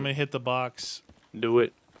got All right, one. I'm gonna hit the box. Do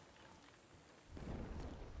it.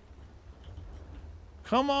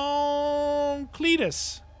 Come on,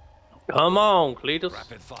 Cletus. Come on, Cletus.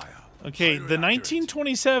 Rapid fire. Okay, Highly the accurate.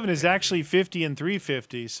 1927 is actually 50 and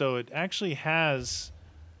 350, so it actually has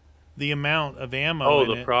the amount of ammo Oh, in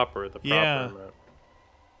the it. proper Yeah. amount.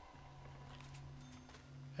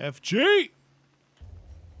 FG.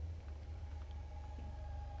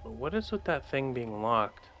 What is with that thing being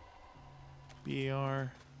locked?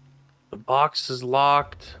 BR. The box is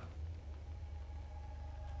locked.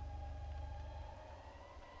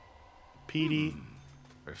 PD.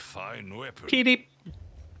 A fine weapon. PD.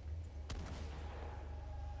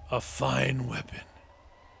 A fine weapon.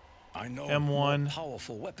 I know M1. more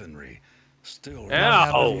powerful weaponry. Still. Yeah. Not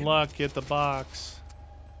Ow. having luck at the box.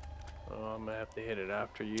 Oh, I'm gonna have to hit it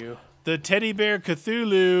after you. The teddy bear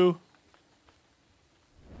Cthulhu.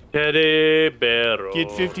 Teddy bear.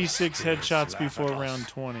 Get 56 headshots before round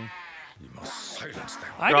 20. You must silence them.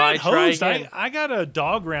 I Try got hosed. again. I got a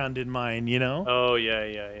dog round in mine, you know? Oh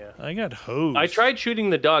yeah. I got hosed. I tried shooting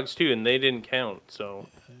the dogs too, and they didn't count. So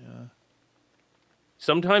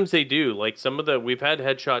sometimes they do. Like some of the we've had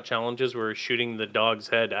headshot challenges where shooting the dog's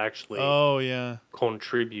head actually Oh, yeah.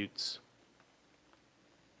 contributes.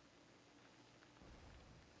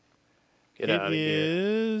 Get It out of here.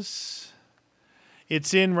 is.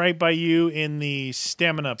 It's in right by you in the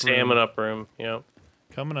stamina room. Stamina up room. Yeah.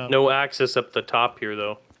 Coming up. No access up the top here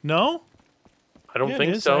though. No? I don't Yeah, it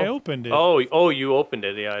think is. so. I opened it. Oh, you opened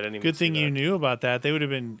it. Yeah, I didn't even. Good see thing that. you knew about that. They would have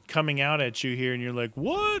been coming out at you here, and you're like,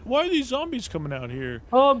 what? Why are these zombies coming out here?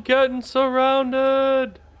 I'm getting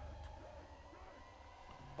surrounded.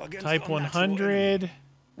 Against Type unnatural 100. enemy,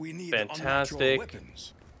 we need Fantastic. unnatural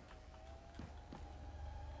weapons.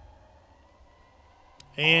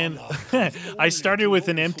 And I started with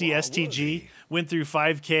an empty STG, went through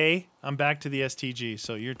 5K. I'm back to the STG,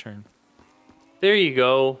 so your turn. There you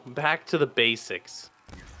go. Back to the basics.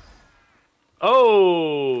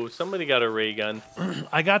 Oh, somebody got a ray gun.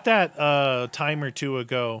 I got that time or two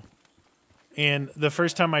ago, and the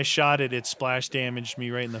first time I shot it, it splash damaged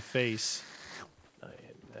me right in the face.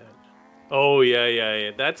 Oh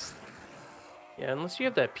yeah. That's unless you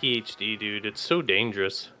have that PhD, dude, it's so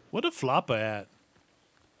dangerous. What a floppa at?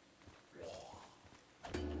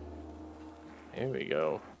 Here we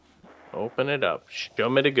go. Open it up. Show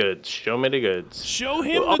me the goods. Show me the goods. Show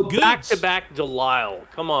him Oh, the goods. back to back Delisle.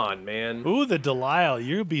 Come on, man. Ooh, the Delisle.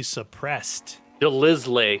 You'll be suppressed.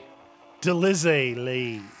 Delisley. Delizze,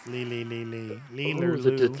 Lee.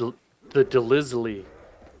 The Delisley.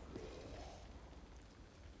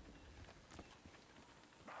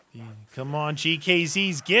 Come on,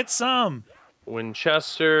 GKZs, get some.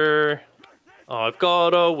 Winchester. Oh, I've got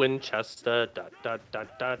a Winchester. Da, da, da,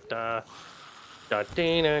 da, da. Da,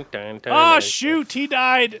 da, da, da, da, Oh, shoot, he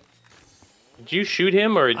died. Did you shoot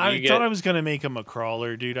him or did I you get thought I was going to make him a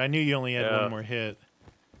crawler, dude. I knew you only had Yeah. one more hit.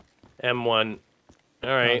 M1? All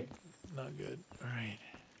right. Not good. All right.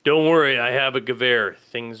 Don't worry, I have a Gewehr.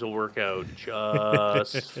 Things will work out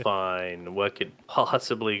just fine. What could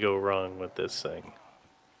possibly go wrong with this thing?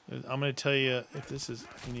 I'm going to tell you if this is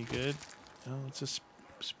any good. Oh, it's just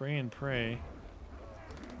spray and pray.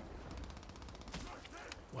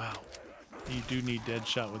 Wow. You do need dead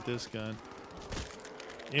shot with this gun.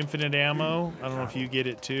 Infinite ammo. I don't know if you get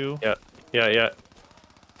it too. Yeah.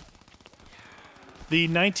 The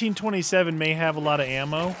 1927 may have a lot of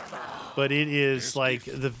ammo, but it is like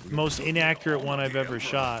the most inaccurate one I've ever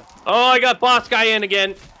shot. Oh, I got boss guy in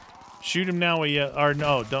again. Shoot him now, or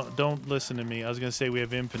no, don't listen to me. I was gonna say we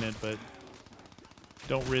have infinite, but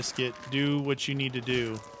don't risk it. Do what you need to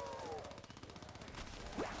do.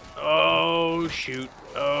 Oh shoot!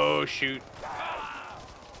 Oh shoot!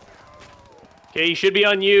 Okay, he should be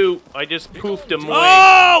on you. I just poofed him away.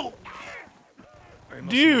 Oh,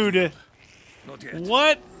 dude,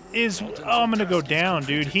 what is? Oh, I'm gonna go down,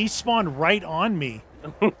 dude. He spawned right on me,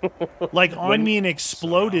 like on me, and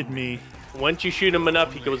exploded me. Once you shoot him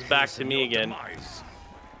enough, he goes back to me again.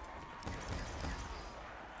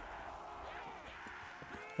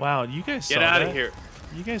 Wow, you guys saw Get out that? of here.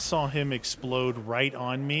 You guys saw him explode right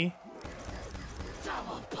on me.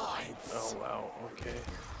 Oh wow. Okay.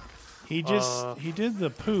 He just he did the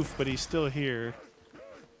poof, but he's still here.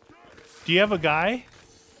 Do you have a guy?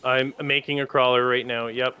 I'm making a crawler right now.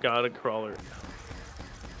 Yep, got a crawler.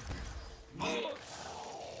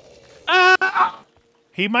 Ah!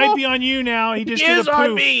 He might be on you now. He just did a poof.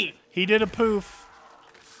 On me. He did a poof.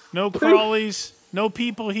 No crawlies. No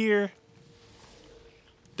people here.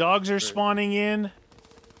 Dogs are spawning in.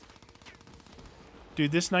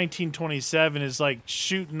 Dude, this 1927 is like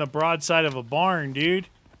shooting the broadside of a barn, dude.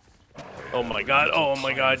 Oh my god. Oh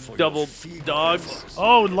my god. Double dogs.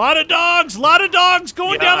 Oh, a lot of dogs. A lot of dogs.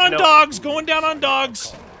 Going down on no. dogs. Going down on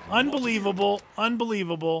dogs. Unbelievable.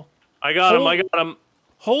 Unbelievable. I got him. I got him.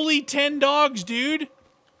 Holy 10 dogs, dude.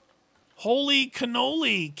 Holy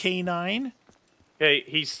cannoli, K9.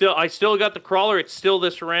 Okay, I still got the crawler. It's still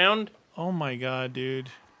this round. Oh my god,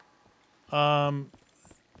 dude.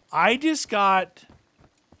 I just got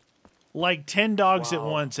like 10 dogs at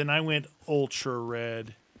once, and I went ultra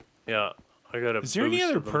red. Yeah, I got a. Is there any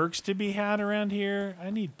other perks to be had around here?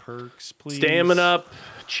 I need perks, please. Stamina up,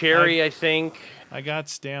 cherry, I think. I got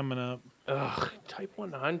stamina up. Ugh, type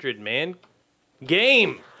 100, man.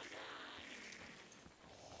 Game.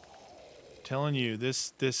 Telling you,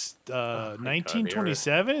 this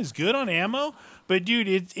 1927 is good on ammo, but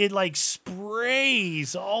dude, it like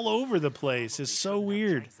sprays all over the place. It's so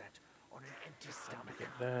weird.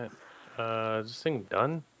 That is this thing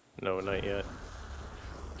done? No, not yet.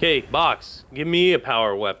 Okay, box, give me a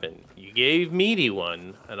power weapon. You gave Meaty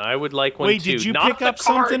one, and I would like one too. Wait, did you Not pick up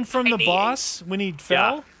something from the boss when he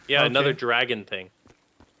fell? Yeah, Okay. another dragon thing.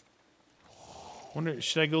 Wonder,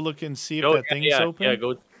 should I go look and see if Oh, that thing's open? Yeah,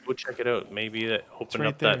 go check it out. Maybe that opened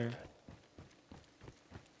up there. that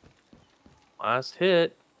last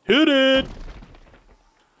hit. Hit it!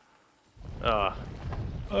 Oh,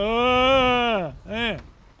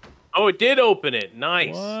 it did open it.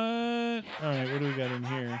 Nice. What? All right, what do we got in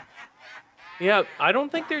here? Yeah, I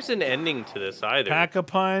don't think there's an ending to this either.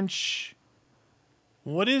 Pack-a-punch.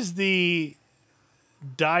 What is the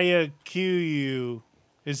Diakuyu?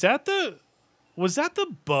 Is that the... Was that the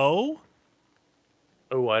bow?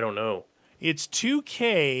 Oh, I don't know. It's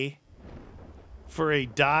 2K for a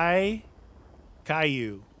Daikayu.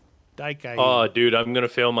 Oh, dude, I'm going to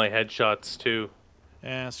fail my headshots too.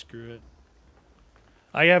 Ah, screw it.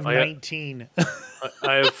 I have 19.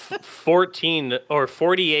 I have 14 or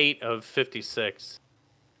 48 of 56.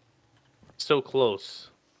 So close.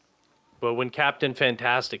 But when Captain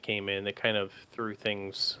Fantastic came in, it kind of threw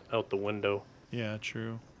things out the window. Yeah,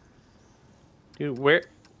 true. Dude, where's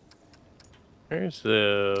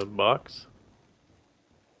the box?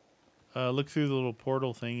 Look through the little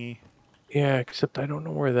portal thingy. Yeah, except I don't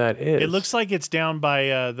know where that is. It looks like it's down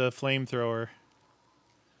by the flamethrower.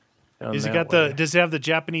 Down Is it that got way. the? Does it have the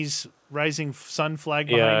Japanese rising sun flag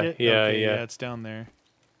behind it? Yeah, okay, yeah. It's down there.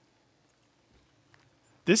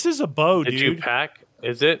 This is a bow, dude. Did you pack?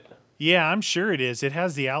 Is it? Yeah, I'm sure it is. It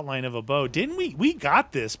has the outline of a bow. Didn't we? We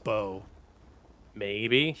got this bow.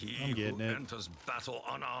 Maybe. I'm getting it. Enters battle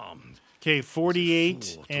unarmed. Okay, 48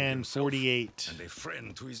 Sword to and himself 48. And a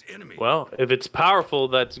friend to his enemy. Well, if it's powerful,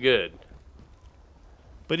 that's good.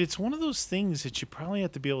 But it's one of those things that you probably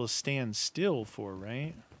have to be able to stand still for,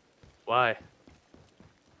 right? Why?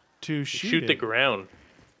 To shoot the it. ground.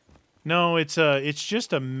 No, it's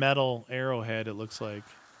just a metal arrowhead. It looks like.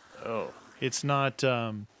 Oh. It's not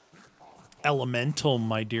elemental,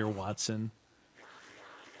 my dear Watson.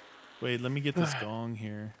 Wait, let me get this gong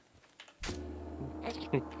here.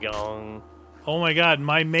 Gong. Oh my God,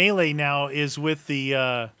 my melee now is with the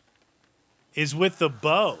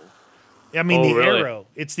bow. I mean the really? arrow.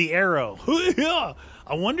 It's the arrow.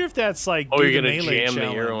 I wonder if that's like. Oh, do you're the gonna melee jam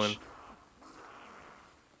challenge. the arrow in.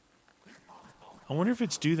 I wonder if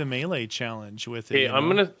it's do the melee challenge with it. Okay, you I'm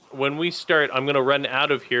know? gonna when we start, I'm gonna run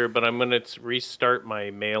out of here, but I'm gonna restart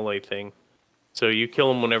my melee thing. So you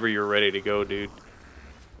kill him whenever you're ready to go, dude.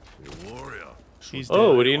 Warrior. He's dead.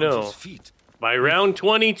 Oh, what do you On know? his feet. By round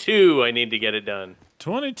 22, I need to get it done.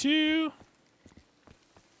 22.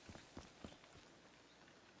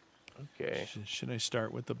 Okay. Should I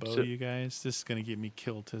start with the bow, So- you guys? This is going to get me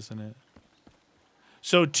killed, isn't it?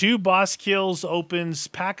 So 2 boss kills opens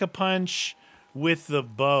Pack-a-Punch with the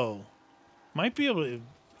bow. Might be able to...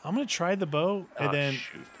 I'm going to try the bow, and Oh, then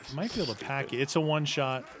shoot, this might is be able to pack it. stupid. It's a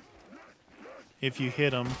one-shot if you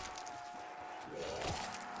hit him.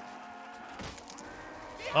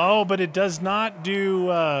 Oh, but it does not do...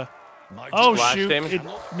 My oh, Splash shoot.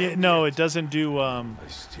 damage? No, it doesn't do I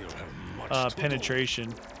still have much to do.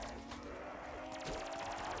 penetration.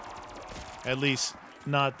 At least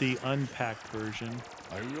not the unpacked version.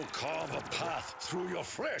 I will carve a path through your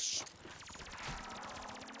flesh.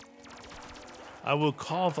 I will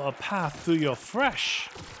carve a path through your flesh.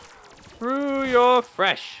 Through your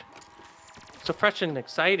fresh. So fresh and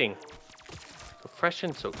exciting. So fresh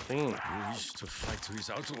and so clean. You wish to fight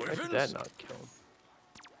without How weapons? did that not kill him?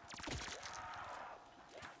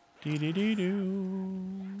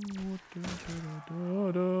 Dee-dee-dee-doo.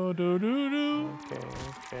 Okay,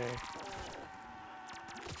 okay.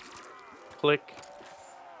 Click.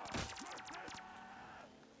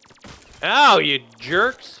 Ow, you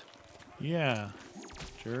jerks! Yeah,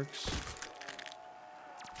 jerks.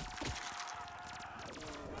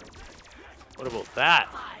 What about that?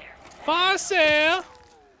 Fire sale.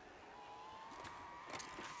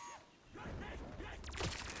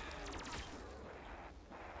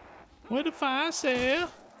 What if I sale?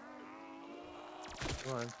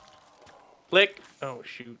 Come on. Click. Oh,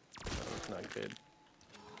 shoot. That was not good.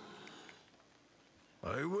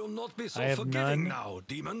 I will not be so I have forgiving none. now,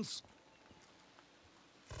 demons.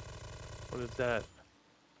 What is that?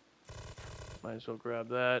 Might as well grab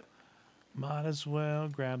that. Might as well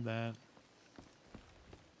grab that.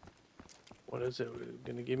 What is it?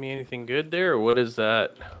 Gonna give me anything good there, or what is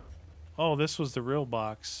that? Oh, this was the real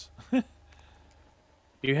box.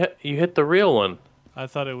 You hit the real one. I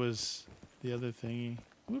thought it was the other thingy.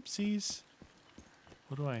 Whoopsies.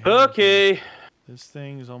 What do I have? Okay. This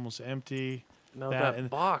thing is almost empty. Now That that and-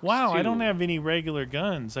 box. Wow, I don't too. have any regular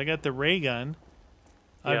guns. I got the ray gun.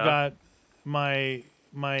 I've Yeah. got my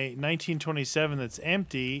 1927 that's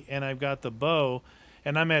empty, and I've got the bow,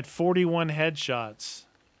 and I'm at 41 headshots.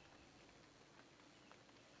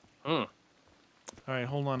 Hmm. All right,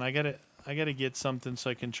 hold on. I gotta get something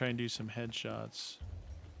so I can try and do some headshots.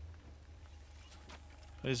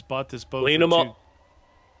 I just bought this bow Clean for 'em up.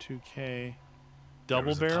 2K. There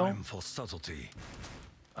Double is a barrel? time for subtlety.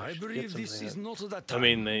 I believe some this of is that. not that I time.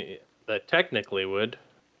 mean, that technically would.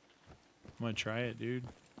 I'm gonna try it, dude.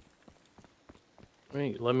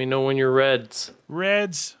 Wait, let me know when you're reds.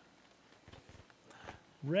 Reds.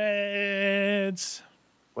 Reds.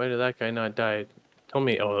 Why did that guy not die? Tell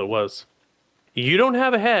me. Oh, it was. You don't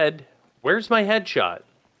have a head. Where's my headshot?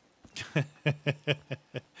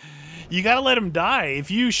 You gotta let him die.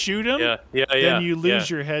 If you shoot him, Yeah. then you lose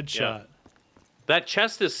yeah, your headshot. That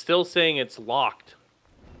chest is still saying it's locked.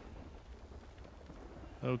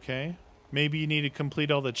 Okay. Maybe you need to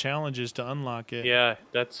complete all the challenges to unlock it. Yeah,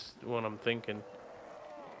 that's what I'm thinking.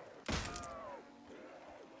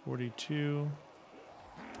 42.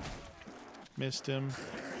 Missed him.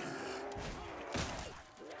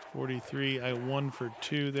 43. I won for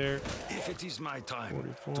 2 there. If it is my time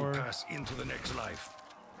 44. to pass into the next life,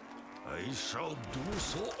 I shall do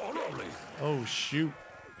so honorably. Oh, shoot.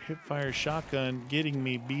 Hipfire shotgun getting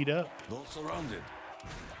me beat up. Though surrounded,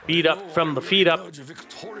 Beat I up know from I the will feet up. emerge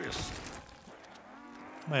victorious.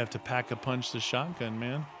 Might have to pack a punch the shotgun,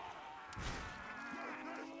 man.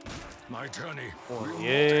 My journey will not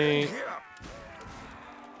 48. end here.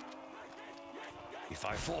 If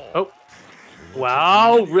I fall, Oh.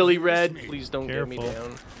 Wow, really red. Please don't get me Careful.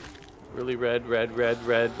 down. Really red, red, red,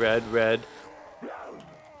 red, red, red.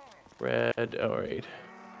 Red, alright.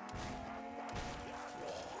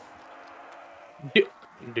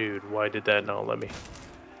 Dude, why did that not let me?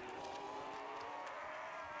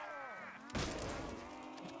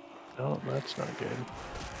 No, that's not good.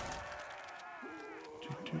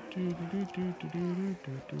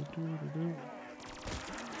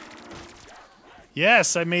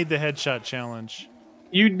 Yes, I made the headshot challenge.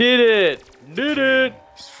 You did it! Did it!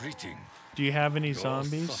 it's fleeting. Do you have any Your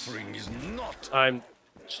zombies? suffering is not. I'm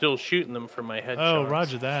still shooting them for my headshot. Oh,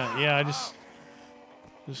 roger that. Yeah, I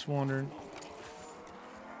just wondered.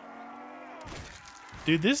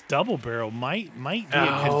 Dude, this double barrel might be a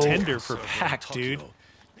Ow. contender for Circle pack, Tokyo. dude.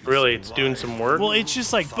 Really, it's doing some work? Well, it's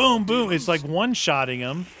just like boom, boom. It's like one-shotting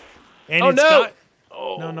him, and Oh, it's no! got.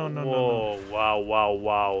 Oh, No. Whoa, wow, wow,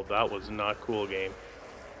 wow. That was not cool, game.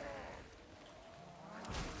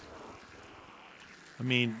 I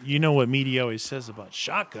mean, you know what media always says about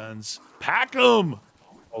shotguns. Pack them!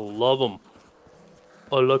 I love them.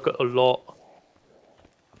 I look at a lot.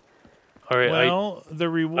 All right. Well, the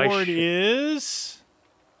reward is...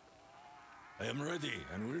 I am ready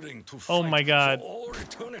and willing to Oh fight my God. for all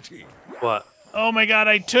eternity. What? Oh my God,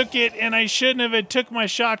 I took it and I shouldn't have. It took my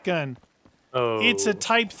shotgun. Oh. It's a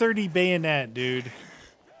Type 30 bayonet, dude.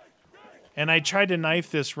 And I tried to knife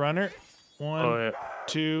this runner. 1,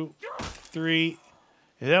 2, 3.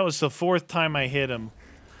 That was the 4th time I hit him.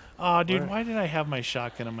 Oh, dude, why did I have my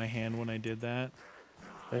shotgun in my hand when I did that?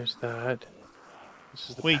 There's that.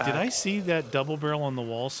 This is the Wait, path. did I see that double barrel on the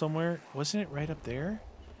wall somewhere? Wasn't it right up there?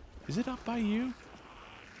 Is it up by you?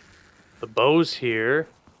 The bow's here.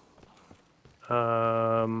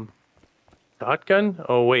 Shotgun?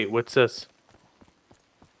 Oh wait, what's this?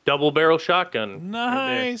 Double barrel shotgun.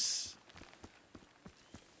 Nice.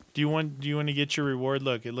 Do you want to get your reward?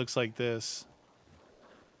 Look, it looks like this.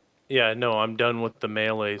 Yeah, no, I'm done with the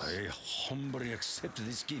melees. I humbly accept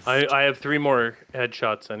this gift. I have 3 more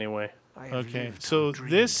headshots anyway. Okay, so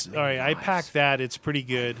this, all right, I packed that. It's pretty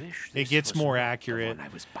good. It gets more accurate.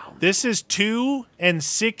 This is 2 and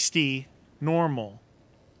 60 normal,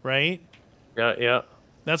 right? Yeah.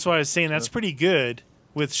 That's why I was saying that's pretty good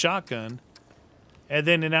with shotgun. And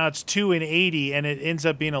then now it's 2 and 80, and it ends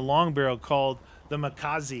up being a long barrel called the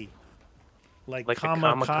Makazi. Like a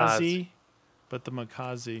kamikaze, but the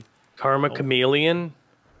Makazi. Karma Chameleon.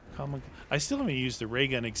 I still haven't used the ray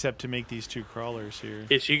gun except to make these 2 crawlers here.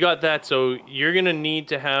 Yes, you got that, so you're going to need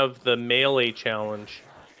to have the melee challenge,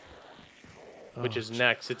 which is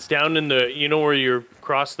next. It's down in the, you know where you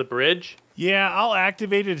cross the bridge? Yeah, I'll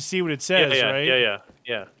activate it to see what it says, right?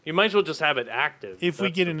 Yeah. You might as well just have it active. If we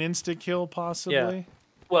get an insta-kill, possibly? Yeah.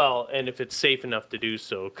 Well, and if it's safe enough to do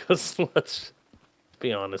so, because let's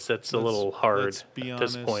be honest, that's a little hard at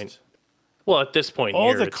this point. Well, at this point Oh,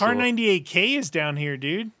 here, the Car 98K is down here,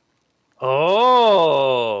 dude.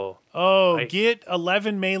 Oh, get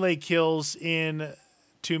 11 melee kills in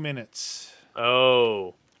 2 minutes.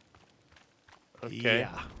 Oh. Okay.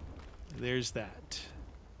 Yeah. There's that.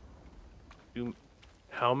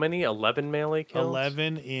 How many? 11 melee kills?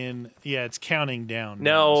 11 in... Yeah, it's counting down.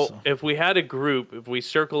 Now, so. if we had a group, if we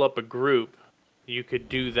circle up a group, you could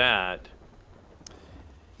do that.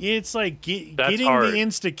 It's like getting hard. the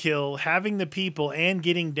insta-kill, having the people, and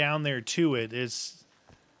getting down there to it is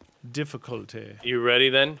difficult. You ready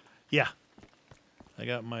then? Yeah. I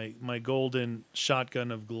got my golden shotgun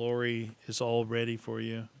of glory is all ready for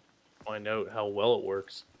you. Find out how well it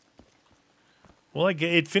works. Well,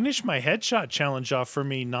 it finished my headshot challenge off for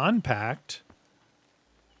me non-packed.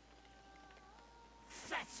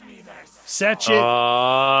 Setch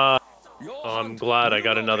it. I'm glad I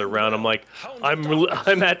got another round. I'm like,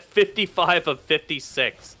 I'm at 55 of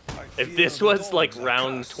 56. If this was like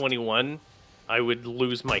round 21, I would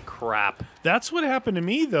lose my crap. That's what happened to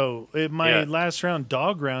me, though. My last round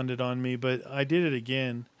dog rounded on me, but I did it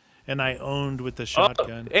again, and I owned with the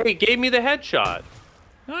shotgun. Hey, it gave me the headshot.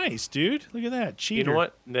 Nice, dude. Look at that. Cheater. You know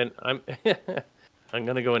what? Then I'm I'm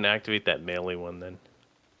going to go and activate that melee one then.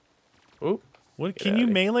 Oop. What? Can you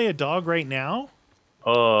melee a dog right now?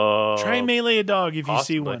 Oh. Try melee a dog if you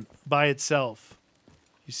possibly. see one by itself.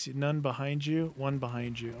 You see none behind you? One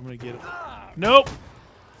behind you. I'm going to get it. Nope.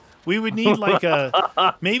 We would need like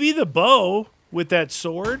maybe the bow with that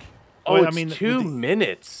sword. Oh, it's 2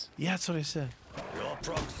 minutes. Yeah, that's what I said. Your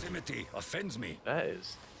proximity offends me. That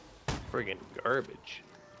is friggin' garbage.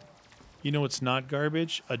 You know what's not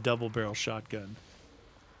garbage? A double barrel shotgun.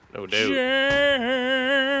 No doubt. Jam.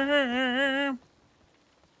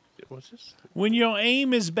 What's this? When your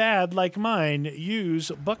aim is bad like mine,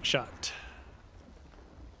 use buckshot.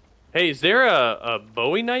 Hey, is there a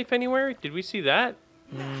Bowie knife anywhere? Did we see that?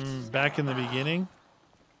 Back in the beginning?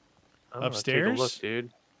 Upstairs? Take a look,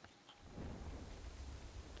 dude.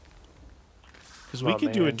 Because we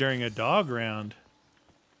could do it during a dog round.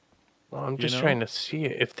 Well, I'm just trying to see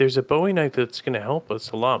it. If there's a Bowie knife that's going to help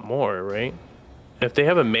us a lot more, right? If they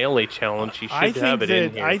have a melee challenge, you should have it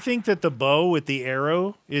in here. I think that the bow with the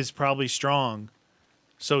arrow is probably strong.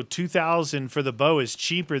 So 2,000 for the bow is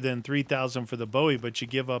cheaper than 3,000 for the Bowie, but you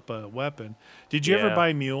give up a weapon. Did you ever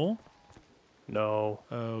buy Mule? No.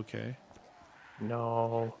 Oh, okay.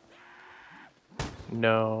 No.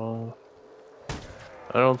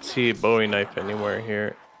 I don't see a Bowie knife anywhere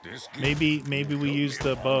here. Maybe we use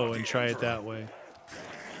the bow and try it that way.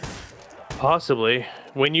 Possibly.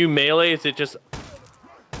 When you melee, is it just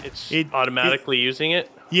it's automatically using it?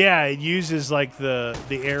 Yeah, it uses like the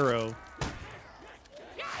arrow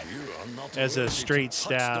as a straight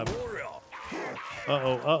stab.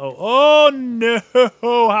 Uh-oh. Oh, no!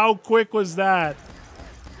 How quick was that?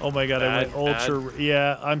 Oh my god, I went ultra.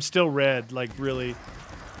 Yeah, I'm still red. Like really.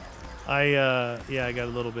 Yeah, I got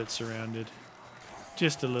a little bit surrounded.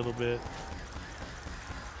 Just a little bit.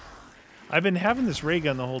 I've been having this ray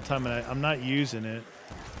gun the whole time, and I'm not using it.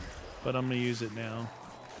 But I'm going to use it now.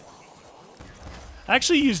 I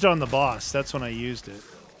actually used it on the boss. That's when I used it.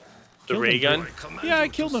 The ray gun? Yeah, I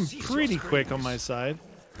killed him pretty quick on my side.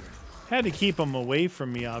 Had to keep him away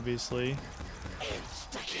from me, obviously.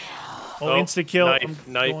 Oh, insta-kill. I'm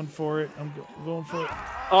going for it. I'm going for it.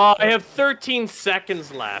 Oh, I have 13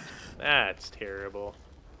 seconds left. That's terrible.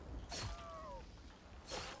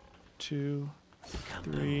 2,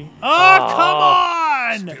 3. Oh, come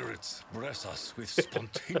on! Spirits bless us with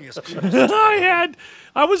spontaneous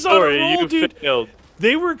I was on a roll, dude. Failed.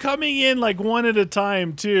 They were coming in like one at a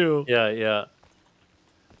time, too. Yeah.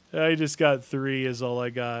 I just got 3 is all I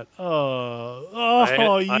got.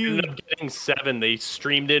 I ended up getting 7. They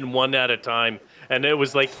streamed in one at a time, and it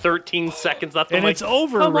was like 13 seconds left. And it's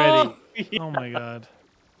over already. Yeah. Oh, my God.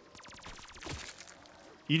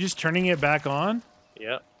 You just turning it back on?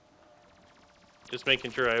 Yeah. Just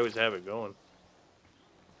making sure I always have it going.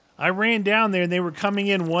 I ran down there, and they were coming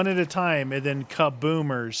in one at a time, and then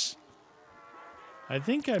kaboomers. I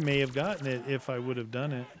think I may have gotten it if I would have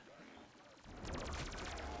done it.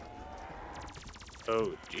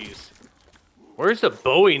 Oh, jeez. Where's the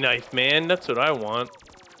Bowie knife, man? That's what I want.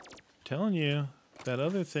 Telling you, that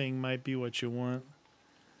other thing might be what you want.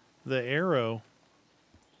 The arrow.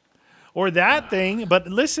 Or that thing, but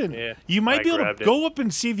listen, you might be able to go up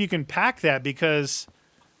and see if you can pack that because,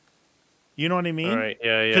 you know what I mean? All right,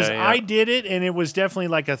 yeah. Because I did it and it was definitely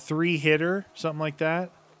like a 3-hitter, something like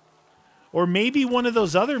that. Or maybe one of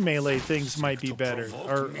those other melee things might be better,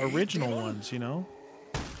 or original ones, you know?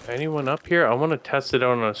 Anyone up here? I want to test it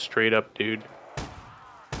on a straight up dude.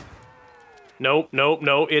 Nope,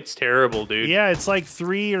 it's terrible, dude. Yeah, it's like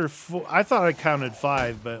 3 or 4. I thought I counted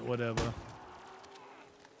 5, but whatever.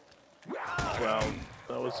 Well,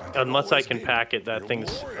 that was unless I can pack it, that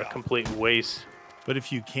thing's a complete waste. But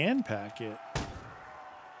if you can pack it,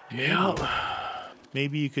 yeah,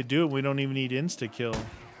 maybe you could do it. We don't even need insta-kill.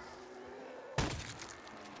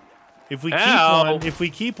 If we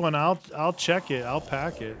keep one, I'll check it. I'll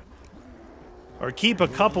pack it. Or keep a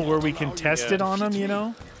couple where we can test it on them, you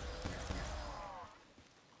know?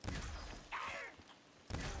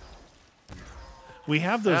 We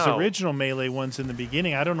have those original melee ones in the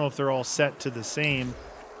beginning. I don't know if they're all set to the same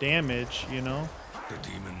damage, you know? The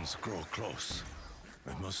demons grow close.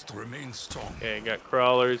 We must remain strong. Okay, got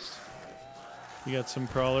crawlers. You got some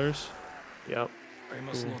crawlers? Yep. I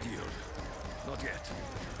must not yield. Not yet.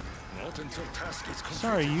 Not until task is complete.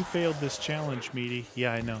 Sorry, you failed this challenge, Meaty.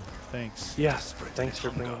 Yeah, I know. Thanks. Yes, thanks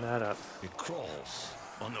for bringing that up. It crawls,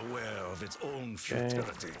 unaware of its own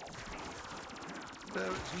futility. There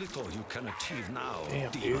is little you can achieve now,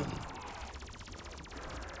 demon.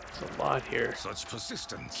 There's a lot here. Such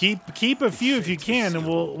persistence. Keep a few if you can, and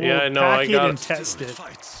we'll pack it and test it.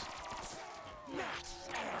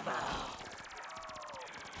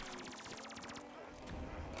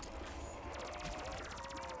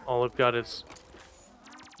 All I've got is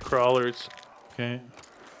crawlers. Okay.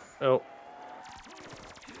 Oh.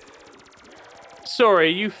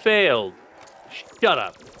 Sorry, you failed. Shut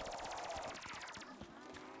up.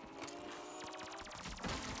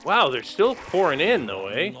 Wow, they're still pouring in, though,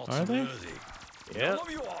 eh? Are they? Yeah.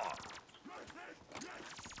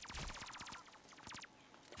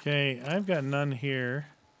 Okay, I've got none here.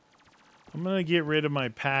 I'm going to get rid of my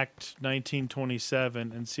packed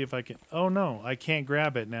 1927 and see if I can... Oh, no, I can't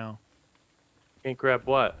grab it now. Can't grab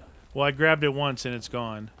what? Well, I grabbed it once and it's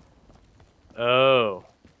gone. Oh.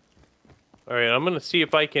 All right, I'm going to see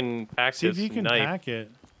if I can pack see this if you can knife. pack it.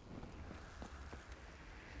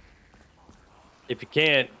 If you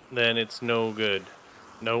can't, then it's no good.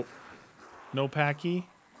 Nope. No packy?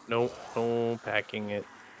 Nope, no packing it.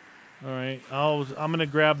 All right, I'm going to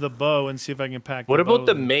grab the bow and see if I can pack What the bow. about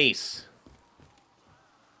the mace?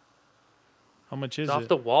 How much is it's it? off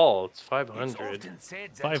the wall. It's 500.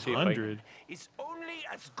 500?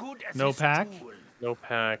 No pack? No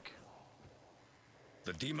pack.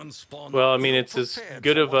 The demon spawn. Well, I mean, it's as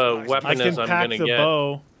good of a weapon as I'm going to get. I can pack the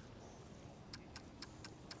bow.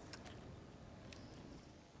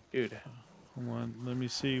 Dude. Hold on, let me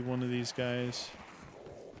see one of these guys.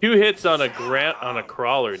 2 hits on a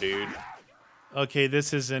crawler, dude. Okay,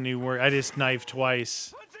 this isn't any work. I just knifed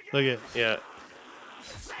twice. Look at. Yeah.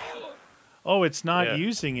 Oh, it's not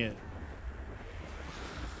using it.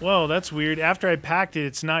 Whoa, that's weird. After I packed it,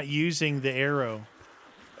 it's not using the arrow.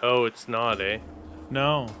 Oh, it's not, eh?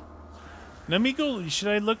 No. Let me go. Should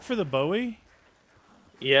I look for the Bowie?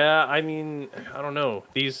 Yeah, I mean, I don't know.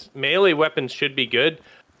 These melee weapons should be good,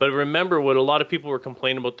 but remember what a lot of people were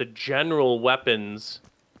complaining about, the general weapons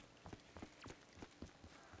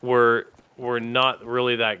were not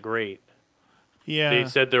really that great. Yeah. They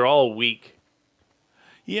said they're all weak.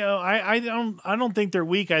 Yeah, I don't think they're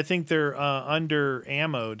weak. I think they're under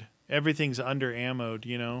ammoed. Everything's under ammoed,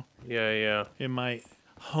 you know? Yeah, yeah. In my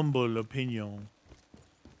humble opinion.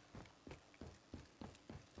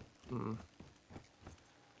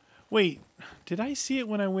 Wait, did I see it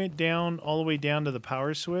when I went down all the way down to the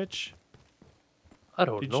power switch? I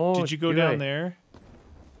don't know. Did you go down there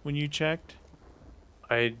when you checked?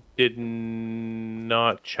 I did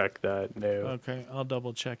not check that, no. Okay, I'll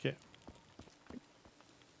double check it.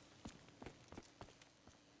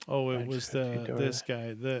 Oh, it was this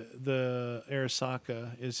guy. The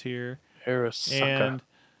Arasaka is here. Arasaka. And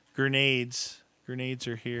grenades. Grenades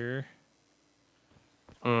are here.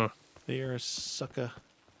 The Arasaka.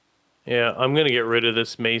 Yeah, I'm gonna get rid of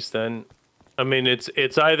this mace then. I mean, it's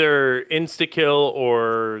either insta kill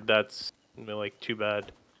or that's like too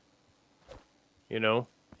bad. You know?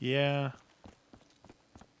 Yeah.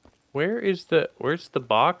 Where's the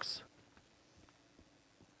box?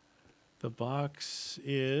 The box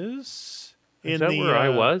is Is that where I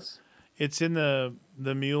was? It's in the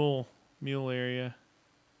mule area.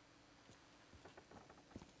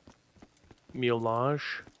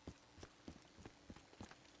 Mulage.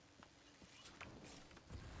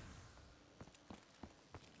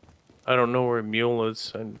 I don't know where mule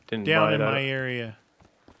is. I didn't down buy in it my area.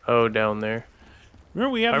 Oh, down there.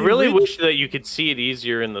 Remember, we have. I really wish that you could see it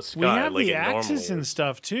easier in the sky. We have like the it axes normally and is.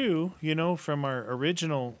 stuff too. You know, from our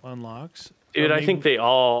original unlocks. Dude, Or I think they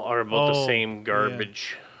all are about the Oh, same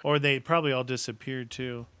garbage. yeah. Or they probably all disappeared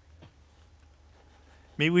too.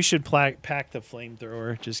 Maybe we should pack the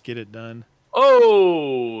flamethrower. Just get it done.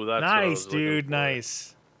 Oh, that's nice, what I was dude. looking for.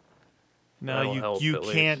 Nice. That'll No, help you at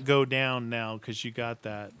can't least. go down now because you got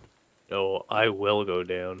that. No, I will go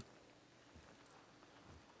down.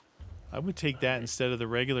 I would take that instead of the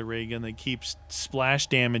regular ray gun that keeps splash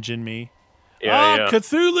damaging me. Yeah, yeah.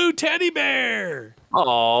 Cthulhu teddy bear!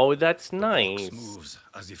 Oh, that's Fox nice. moves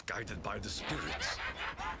as if guided by the spirits.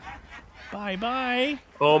 Bye-bye.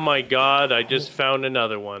 Oh my god, I just found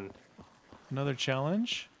another one. Another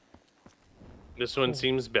challenge? This one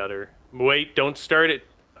seems better. Wait, don't start it.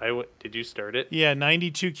 Did you start it? Yeah,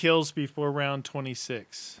 92 kills before round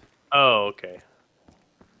 26. Oh, okay.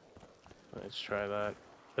 Let's try that.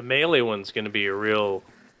 The melee one's gonna be a real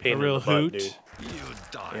pain A real in the butt, hoot. dude. You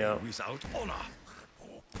die Yeah. without honor.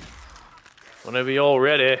 Whenever you all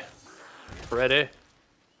ready. Ready?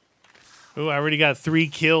 Ooh, I already got 3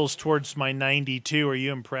 kills towards my 92. Are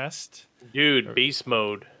you impressed? Dude, beast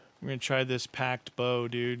mode. We're going to try this packed bow,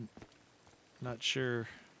 dude. Not sure.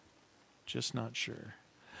 Just not sure.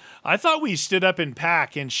 I thought we stood up in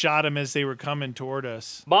pack and shot them as they were coming toward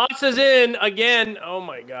us. Boss is in again. Oh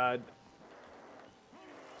my god.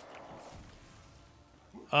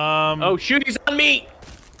 Oh shoot, he's on me.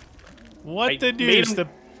 What I the made deuce? him- The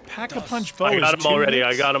pack-a-punch bow I got is him 2 already.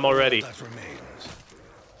 hits? I got him already. That remains.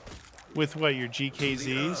 With what, your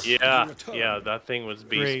GKZs? Yeah, that thing was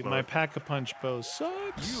beast Great, mode. my pack-a-punch bow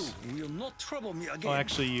sucks. You will not trouble me again. Oh,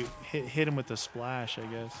 actually, you hit him with the splash, I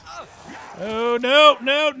guess. Oh, nope.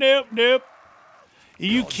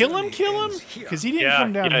 You kill him? Because he didn't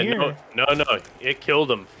come down here. No, it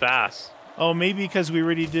killed him fast. Oh, maybe because we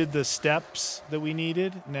already did the steps that we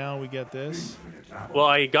needed. Now we get this. Well,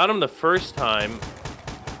 I got him the first time,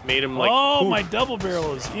 made him like. Oh, poof. my double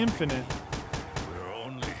barrel is infinite. We're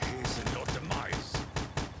only hasten your demise.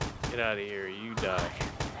 Get out of here, you die.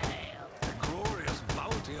 The glorious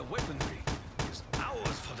bounty of weaponry is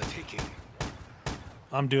ours for the taking.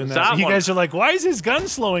 I'm doing What's that. that You one? guys are like, why is his gun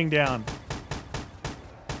slowing down?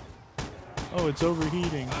 Oh, it's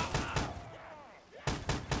overheating.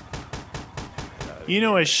 You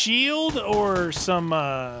know, a shield or some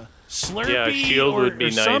Slurpee Yeah, a shield would be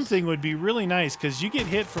or nice. something would be really nice because you get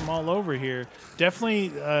hit from all over here.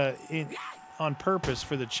 Definitely on purpose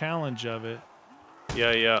for the challenge of it.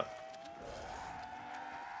 Yeah.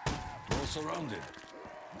 We're surrounded.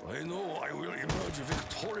 I know I will emerge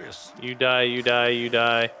victorious. You die.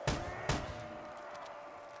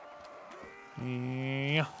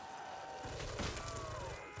 Yeah.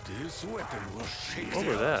 This weapon will shake What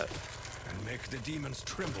the was that? earth and make the demons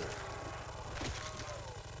tremble.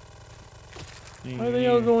 Why are they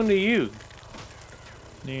all going to you?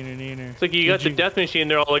 Neener. It's like you got the death machine.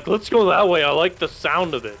 They're all like, "Let's go that way." I like the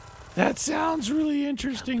sound of it. That sounds really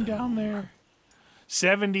interesting down there.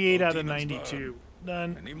 78 out of 92.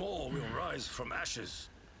 Done. Many more will rise from ashes.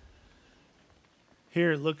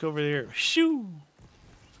 Here, look over there. Shoo!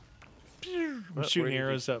 I'm shooting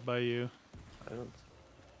arrows up by you. I don't...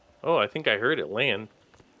 Oh, I think I heard it land.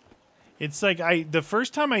 It's like the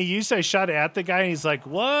first time I used, I shot at the guy, and he's like,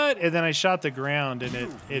 "What?" And then I shot the ground, and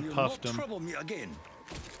it puffed him.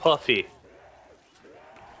 Puffy.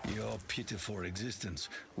 Your pitiful existence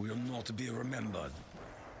will not be remembered.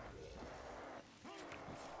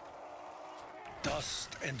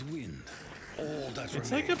 Dust and wind, all that It's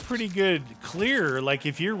remains. like a pretty good clear. Like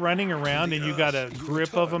if you're running around and you got a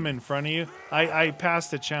grip of them in front of you. I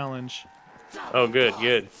passed the challenge. Oh, good,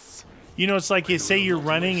 good. You know, it's like you say you're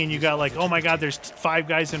running and you got like, oh my God, there's 5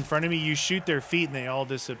 guys in front of me. You shoot their feet and they all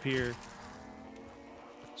disappear.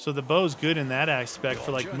 So the bow's good in that aspect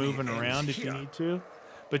for like moving around if you need to.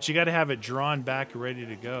 But you got to have it drawn back ready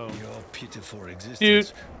to go. Your pitiful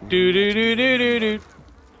existence.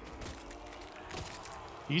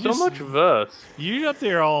 So much verse. You're up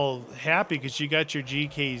there all happy because you got your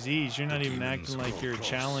GKZs. You're not even acting like you're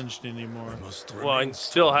challenged anymore. Well, I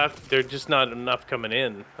still have. They're just not enough coming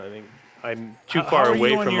in. I think I'm too far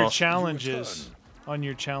away from your all. challenges. On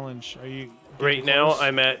your challenge, are you Right now,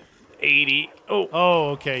 I'm at 80. Oh. Oh,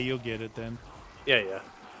 okay. You'll get it then. Yeah, yeah.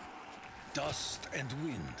 Dust and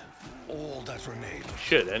wind, all that remains.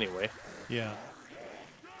 Should anyway. Yeah.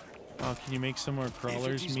 Oh, can you make some more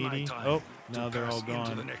crawlers, meaty? Oh, now they're all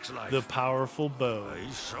gone. The powerful bow. I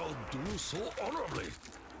shall do so honorably.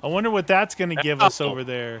 I wonder what that's going to give us over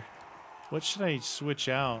there. What should I switch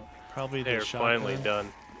out? Probably the They're shotgun. finally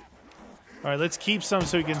done. All right, let's keep some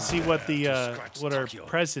so we can see what the what our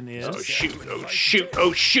present is. Oh shoot! Oh shoot!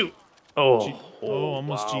 Oh shoot! Oh,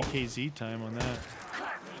 almost wow. GKZ time on that.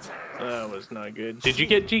 That was not good. Did you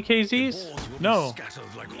get GKZs? No.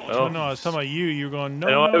 Oh No, I was talking about you. You were going, no, I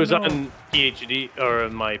know no, I was no. on PhD or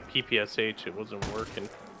my PPSH. It wasn't working.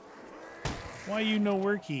 Why you no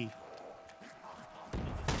worky?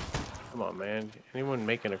 Come on, man. Anyone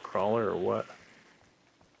making a crawler or what?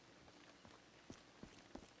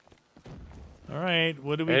 All right,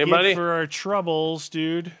 what do we Anybody? get for our troubles,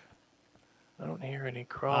 dude? I don't hear any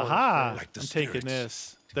crawlers. Aha! Like the I'm taking spirits,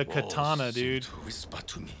 this. The katana, dude. Whisper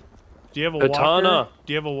to me. Do you have a Katana. walker?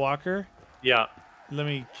 Do you have a walker? Yeah. Let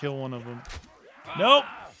me kill one of them. Nope.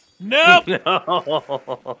 Nope.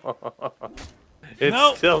 It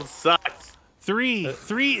Nope. still sucks. 3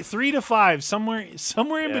 to 5, somewhere in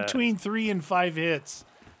Yeah. between 3 and 5 hits.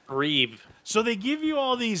 Grieve. So they give you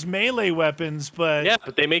all these melee weapons, but Yeah,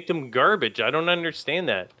 but they make them garbage. I don't understand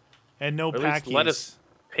that. and no Or at least packies. let us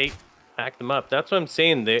pack them up. That's what I'm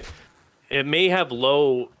saying. It may have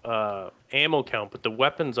low ammo count, but the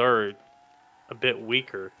weapons are a bit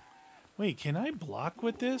weaker. Wait, can I block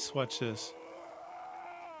with this? Watch this.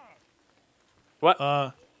 What?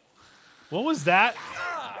 What was that?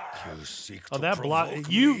 You seek Oh, to that block.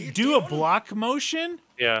 provoke You me, do a demon? block motion,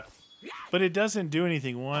 Yeah. but it doesn't do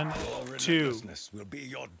anything. 1, Your 2. relentlessness will be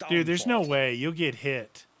your Dude, there's no downfall. way you'll get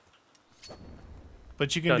hit.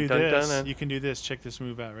 But you can Dun, do dun, this. dun, dun. You can do this. Check this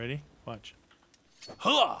move out. Ready? Watch.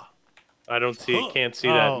 Huh! I don't see it. Can't see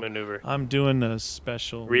Oh, that maneuver. I'm doing a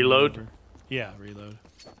special Reload? maneuver. Yeah, reload.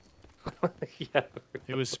 Yeah.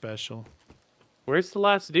 It was special. Where's the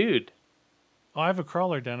last dude? Oh, I have a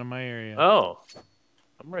crawler down in my area. Oh.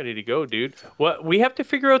 I'm ready to go, dude. What? We have to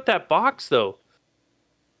figure out that box, though.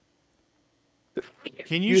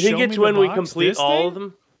 Can you You show think it's me when the we box? complete This all thing? of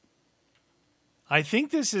them? I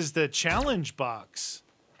think this is the challenge box.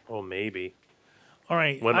 Oh, maybe. All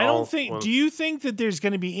right. When I all- don't think. when- Do you think that there's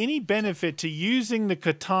going to be any benefit to using the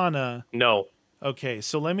katana? No. Okay,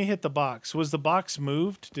 so let me hit the box. Was the box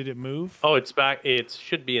moved? Did it move? Oh, it's back. It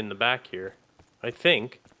should be in the back here. I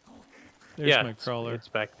think. There's yeah, my crawler. It's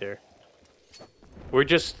back there. We're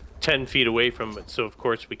just 10 feet away from it, so of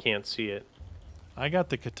course we can't see it. I got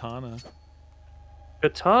the katana.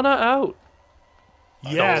 Katana out.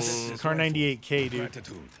 Yes, Car 98K, dude.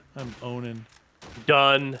 Gratitude. I'm owning.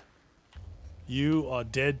 Done. You are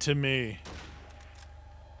dead to me.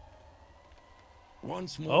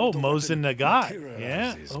 Once more, Oh, the Mosin weapon Nagat.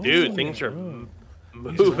 materializes. Yeah. Dude, Oh, things are oh.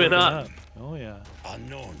 moving up. Oh, yeah.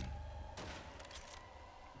 Unknown.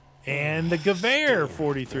 And the Gewehr There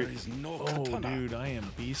 43. is no Oh, katana. dude, I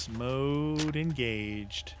am beast mode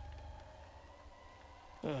engaged.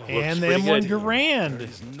 Looks And the pretty M1 good. There Garand.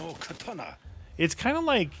 is no katana. It's kind of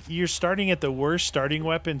like you're starting at the worst starting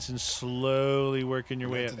weapons and slowly working your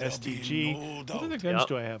way up. Let there be STG. no What other doubt. guns Yep.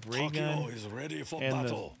 do I have? Ray Tokyo gun is ready for and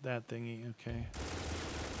battle. that thingy. Okay.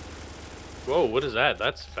 Whoa, what is that?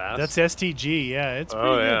 That's fast. That's STG. Yeah, it's pretty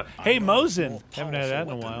Oh, good. yeah. Hey, Unknown, Mosin. more Haven't had that in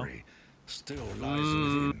a powerful while. weaponry Still lies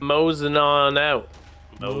within. Mosing on out.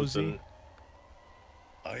 Mosey. Mosing.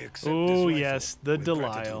 I accept this Oh, rifle yes, the with Delisle.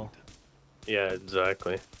 gratitude. Yeah,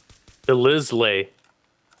 exactly. The Lisley.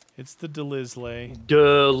 It's the Delisley.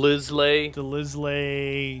 Delisley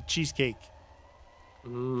cheesecake.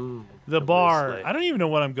 Mm, the bar. I don't even know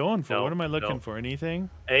what I'm going for. What am I looking for?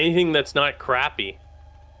 Anything? Anything that's not crappy.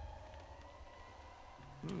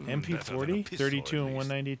 MP40, 32 and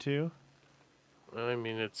 192. I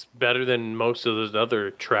mean, it's better than most of those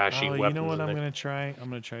other trashy weapons. You know what I'm gonna try? I'm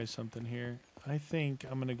gonna try something here. I think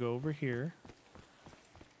I'm gonna go over here.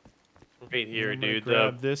 Right here, dude.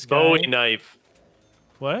 Grab The this Bowie guy. knife.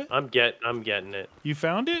 What? I'm getting it. You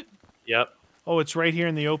found it? Yep. Oh, it's right here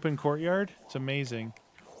in the open courtyard. It's amazing.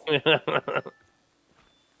 All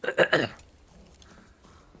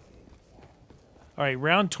right,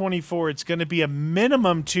 round 24. It's going to be a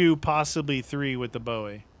minimum 2, possibly 3 with the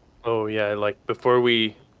Bowie. Oh yeah, like before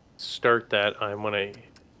we start that, I want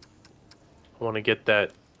to get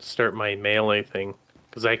that start my melee thing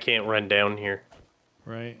because I can't run down here.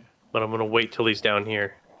 Right. But I'm gonna wait till he's down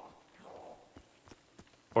here,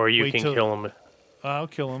 or you can kill him. I'll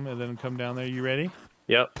kill him and then come down there. You ready?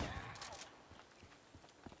 Yep.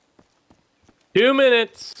 2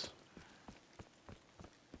 minutes.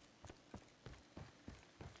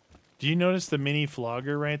 Do you notice the mini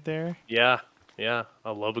flogger right there? Yeah. Yeah, I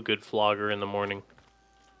love a good flogger in the morning.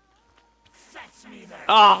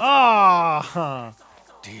 Ah!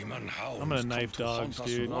 Demon I'm gonna knife dogs,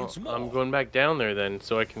 dude. I'm going back down there then,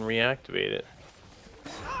 so I can reactivate it.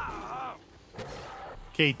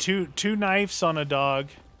 Okay, two knives on a dog.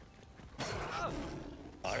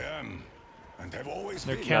 I am, and have always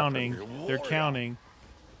They're been counting. a They're warrior. counting.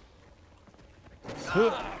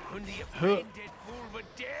 Get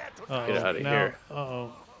out of here.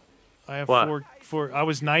 Uh-oh. I have What? four. I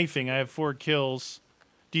was knifing. I have 4 kills.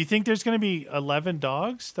 Do you think there's going to be 11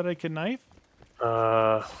 dogs that I can knife?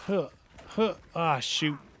 Ah,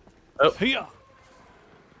 shoot. Oh. Hiya.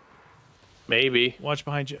 Maybe. Watch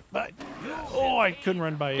behind you. Bye. Oh, I couldn't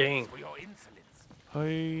run by Dang.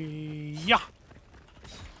 it. Yeah.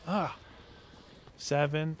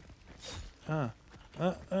 7. 8.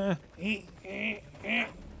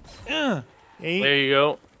 There you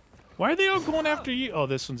go. Why are they all going after you? Oh,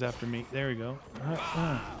 this one's after me. There we go.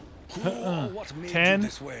 What made 10. you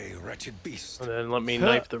this way, wretched beast? And then let me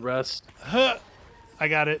knife the rest. I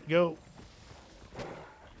got it. Go.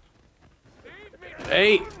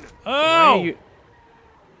 Hey. Oh!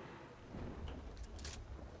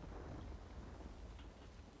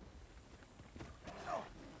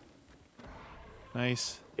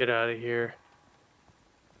 Nice. Get out of here.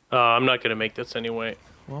 I'm not gonna make this anyway.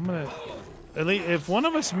 Well, I'm gonna. At least if one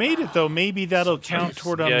of us made it, though, maybe that'll count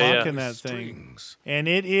toward unlocking that thing. And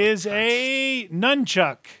it is a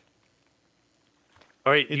nunchuck.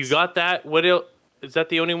 All right, you got that. What else? Is that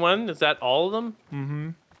the only one? Is that all of them? Mm-hmm.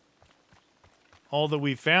 All that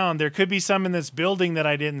we found. There could be some in this building that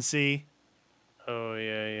I didn't see. Oh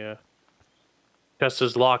yeah. Chest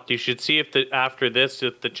is locked. You should see if after this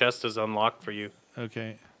if the chest is unlocked for you.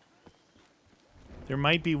 Okay. There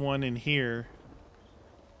might be one in here.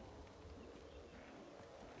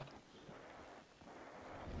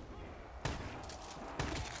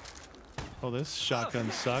 Oh, this shotgun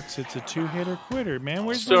sucks. It's a 2-hitter quitter, man.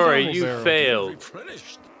 Where's my Sorry, double you barrel? failed.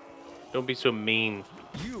 Don't be so mean.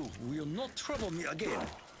 You will not trouble me again.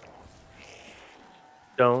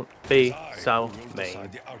 Don't be I so will mean.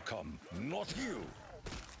 decide the outcome, not you.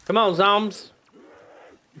 Come on, Zombs.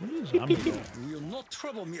 Zombie guy. You will not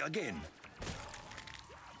trouble me again.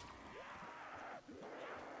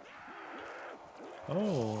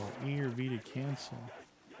 Oh, E or V to cancel.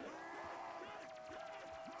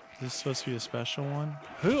 Is this supposed to be a special one?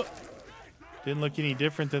 Huh. Didn't look any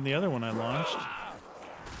different than the other one I launched.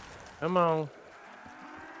 Come on.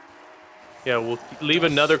 Yeah, we'll leave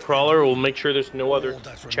another crawler. We'll make sure there's no other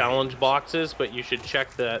challenge boxes, but you should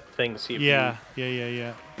check that thing. See if Yeah.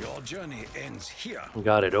 Your journey ends here. you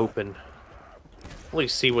got it open. At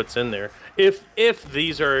least see what's in there. If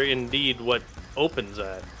these are indeed what opens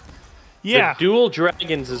that. Yeah. The dual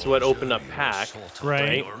dragons is what opened up pack,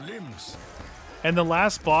 Right. Your limbs. And the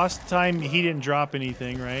last boss time, he didn't drop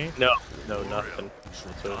anything, right? No, nothing.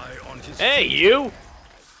 So, Die on his hey, feet. you!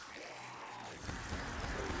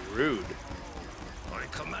 Rude. I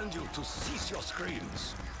command you to cease your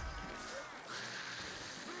screams.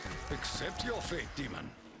 Accept your fate, demon.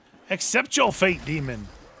 Accept your fate, demon.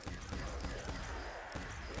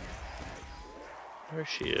 There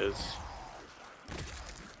she is.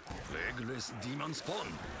 Legless demon spawn.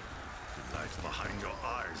 The light behind your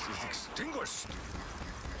eyes is extinguished.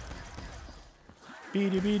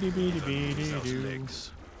 Beady beady beady beady Without doo.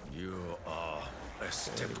 legs, you are a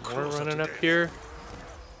step We're closer running to up death. here.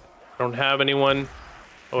 I don't have anyone.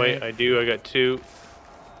 Oh wait, I do. I got 2.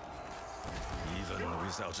 Even with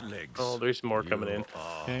without legs. Oh, there's more coming in.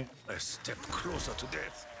 Okay. A step closer to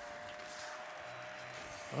death.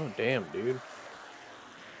 Oh, damn, dude.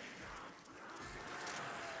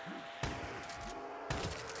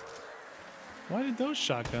 Why did those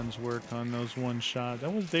shotguns work on those one shot?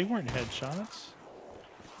 They weren't headshots.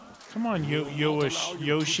 Come on, Yoshari.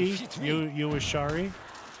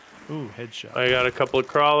 Ooh, headshot. I got a couple of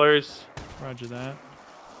crawlers. Roger that.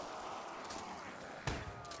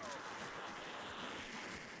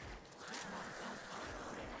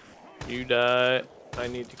 You die. I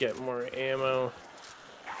need to get more ammo.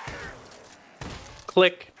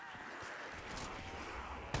 Click.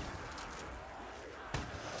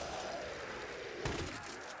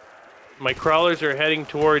 My crawlers are heading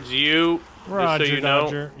towards you. Roger, just so you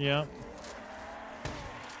Roger. know. Yeah.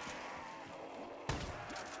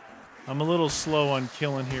 I'm a little slow on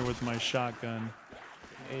killing here with my shotgun.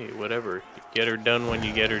 Hey, whatever. Get her done when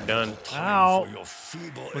you get her done. Ow!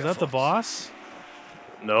 Was that the boss?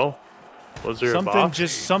 No. Was there a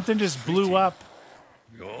boss? Something just blew up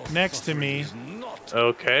next to me.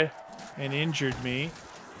 Okay. And injured me.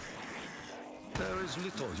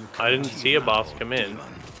 I didn't see a boss come in.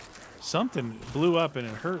 Something blew up and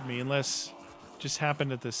it hurt me, unless it just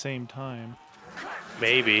happened at the same time.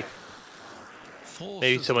 Maybe.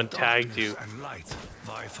 Maybe someone tagged you.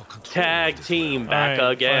 Tag team back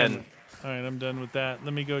again. All right, I'm done with that.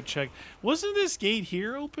 Let me go check. Wasn't this gate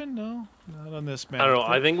here open? No, not on this map. I don't know.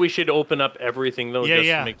 I think we should open up everything though, just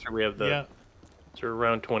to make sure we have the. Yeah. So we're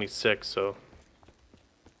around 26, so.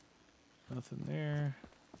 Nothing there.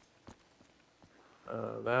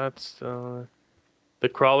 That's the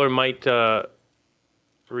crawler might respawn.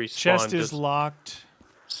 Chest is locked.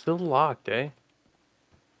 Still locked, eh?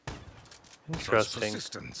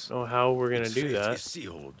 Interesting. Know how we're gonna do that.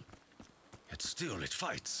 Sealed. Yet still it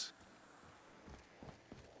fights.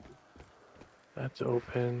 That's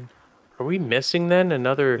open. Are we missing then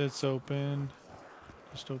another? It's open.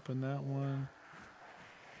 Just open that one.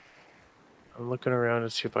 I'm looking around to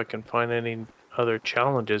see if I can find any other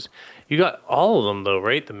challenges. You got all of them though,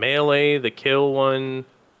 right? The melee, the kill one.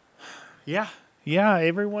 Yeah, yeah.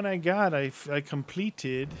 Everyone I got, I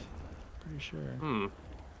completed. Pretty sure.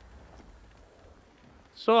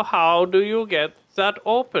 So how do you get that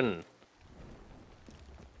open?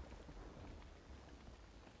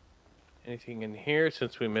 Anything in here?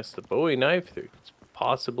 Since we missed the Bowie knife, there's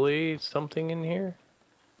possibly something in here.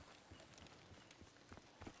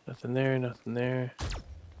 Nothing there, nothing there.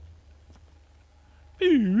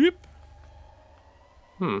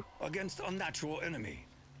 Against unnatural enemy,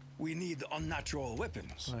 we need unnatural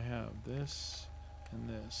weapons. I have this and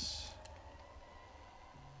this.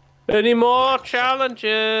 Any more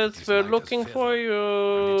challenges? We're looking for And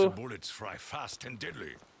you. its bullets fly fast and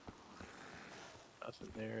deadly.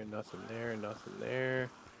 Nothing there, nothing there, nothing there.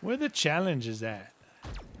 Where the challenge is at?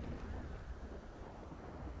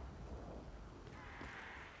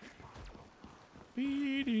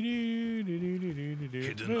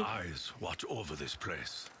 Hidden eyes watch over this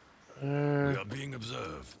place. We are being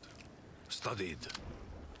observed, studied.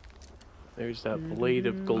 There's that blade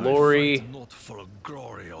of I glory. fight not for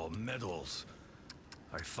glory or medals.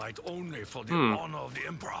 I fight only for the honor of the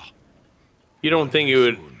Emperor. You don't think it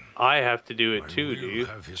would? I have to do it too, do you?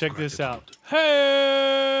 Check this out.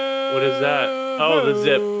 Hey! What is that? Oh, the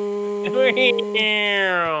zip.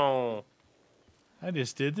 I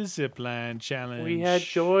just did the zipline challenge. We had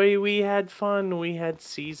joy, we had fun, we had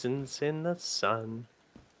seasons in the sun.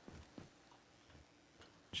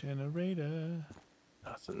 Generator.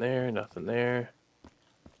 Nothing there, nothing there.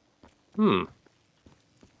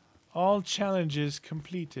 All challenges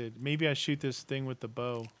completed. Maybe I shoot this thing with the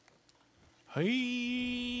bow. Hey!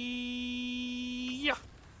 Yeah,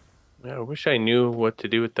 I wish I knew what to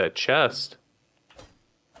do with that chest.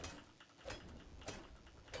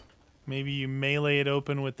 Maybe you melee it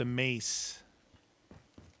open with the mace.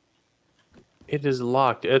 It is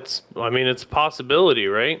locked. I mean, it's a possibility,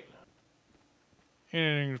 right?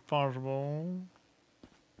 Anything's possible.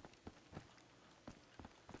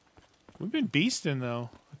 We've been beasting though.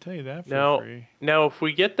 I'll tell you that for free. Now, if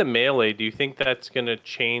we get the melee, do you think that's gonna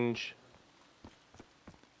change?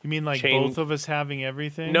 You mean like both of us having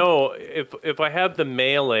everything? No, if I have the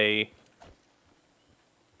melee,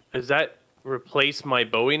 does that replace my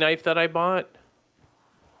Bowie knife that I bought?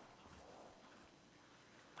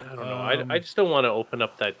 I don't know. I just don't want to open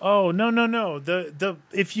up that. Oh no. The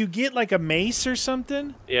if you get like a mace or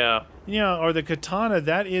something, Yeah. or the katana,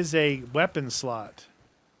 that is a weapon slot.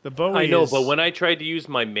 The Bowie. I know, but when I tried to use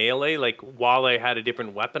my melee, like while I had a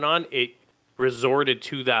different weapon on, it resorted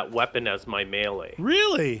to that weapon as my melee.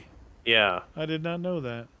 Really? Yeah. I did not know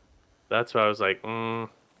that. That's why I was like, I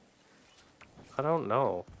don't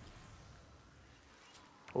know.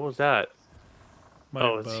 What was that? My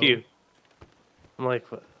oh, it's bow. you. I'm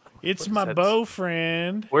like, what? It's What my is that? bow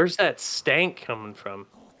friend. Where's that stank coming from?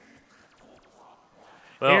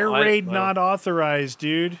 Well, Air raid not authorized,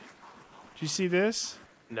 dude. Did you see this?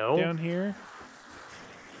 No. Down here?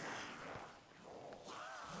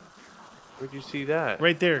 Where'd you see that?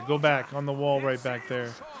 Right there. Go back on the wall right back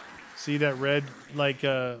there. See that red, like,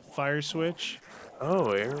 fire switch?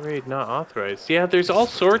 Oh, air raid not authorized. Yeah, there's all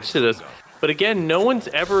sorts to this. But again, no one's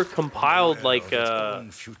ever compiled, like,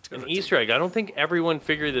 an Easter egg. I don't think everyone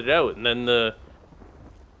figured it out. And then the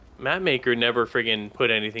map maker never friggin' put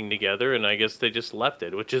anything together, and I guess they just left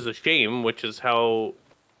it, which is a shame, which is how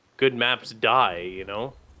good maps die, you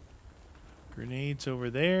know? Grenades over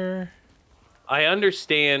there. I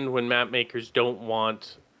understand when map makers don't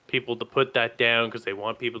want people to put that down because they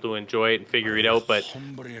want people to enjoy it and figure it out, but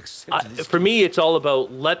for me, it's all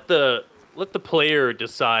about let the player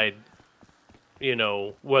decide, you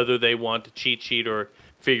know, whether they want to cheat sheet or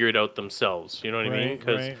figure it out themselves. You know what I mean?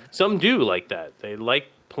 Because some do like that. They like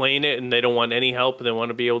playing it and they don't want any help and they want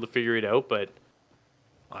to be able to figure it out, but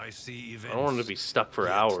I don't want to be stuck for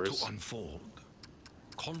hours. I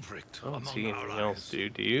don't see anything else,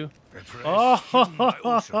 dude. Do you?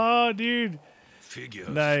 Oh, dude.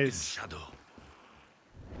 Nice.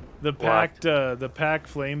 The packed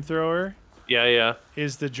flamethrower. Yeah.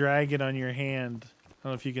 Is the dragon on your hand? I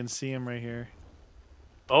don't know if you can see him right here.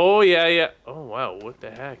 Oh yeah. Oh wow, what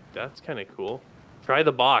the heck? That's kind of cool. Try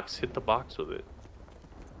the box. Hit the box with it.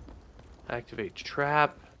 Activate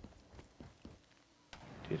trap.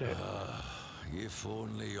 Dude, if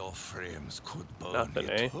only your frames could burn Nothing,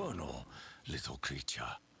 eternal, little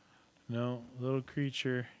creature. No, little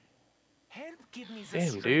creature.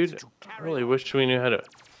 Damn, dude. I really wish we knew how to.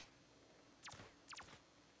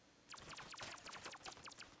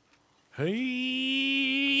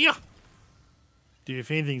 Hey, dude, if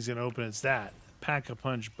anything's gonna open, it's that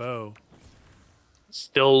pack-a-punch bow.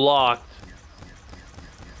 Still locked.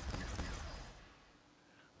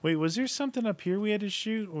 Wait, was there something up here we had to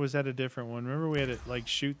shoot, or was that a different one? Remember we had to like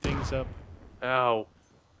shoot things up? Ow.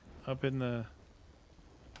 Up in the.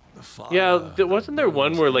 Yeah, wasn't there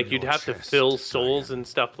one where like you'd have to fill souls and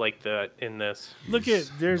stuff like that in this? Look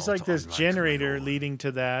at, there's like this generator leading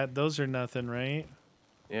to that. Those are nothing, right?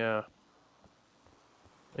 Yeah.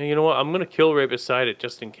 And you know what? I'm gonna kill right beside it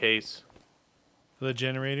just in case. The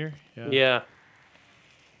generator? Yeah.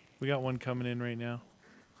 We got one coming in right now.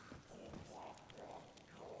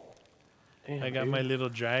 Damn, I got my little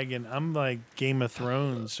dragon. I'm like Game of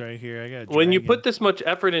Thrones right here. I got a dragon. When you put this much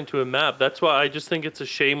effort into a map, that's why I just think it's a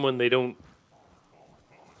shame when they don't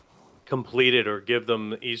complete it or give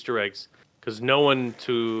them Easter eggs. Because no one,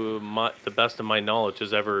 to the best of my knowledge,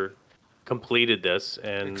 has ever completed this,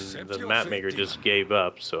 and the map maker just gave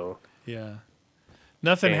up. So yeah,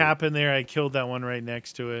 nothing happened there. I killed that one right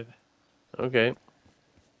next to it. Okay.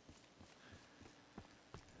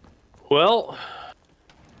 Well,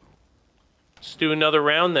 let's do another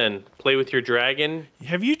round then. Play with your dragon.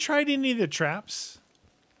 Have you tried any of the traps?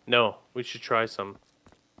 No, we should try some.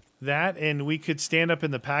 That, and we could stand up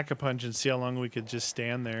in the pack-a-punch and see how long we could just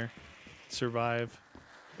stand there, survive.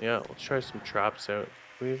 Yeah, let's try some traps out.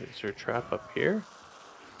 Is there a trap up here?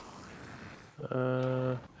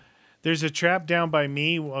 There's a trap down by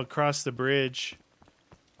me across the bridge.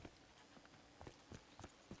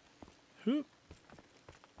 Who?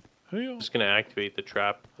 Just gonna activate the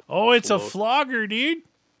trap. Oh, it's a flogger, dude.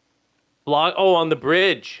 Oh, on the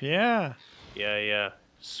bridge. Yeah. Yeah.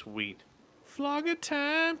 Sweet. Flogger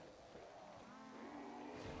time.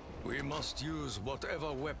 We must use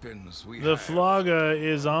whatever weapons we have. The flogger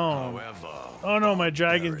is on. However, oh no, my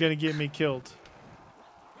dragon's gonna get me killed.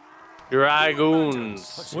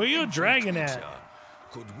 Dragoons. Where you dragon at?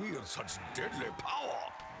 Could wield such deadly power.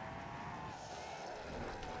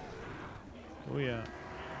 Oh yeah.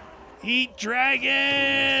 Eat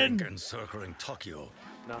dragon! Encircling Tokyo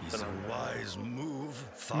is a wise move.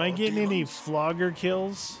 Am I getting any flogger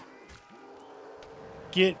kills?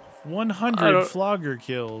 Get 100 flogger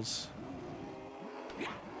kills.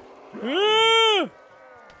 All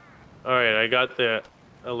right, I got the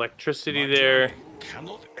electricity there.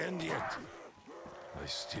 Cannot end yet. I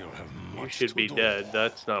still have much You should be dead.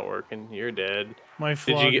 That's not working. You're dead. My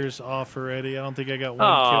flogger's off already. I don't think I got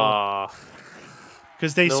one kill.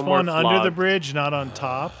 Because they spawn under the bridge, not on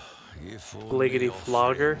top. Bliggity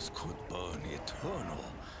flogger.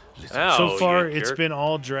 Ow, so far, it's been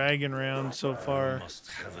all dragon round so far. Must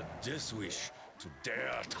have this wish to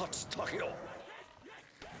dare touch Tokyo.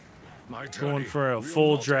 Going for a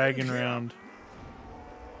full dragon round.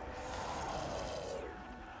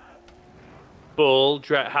 bull.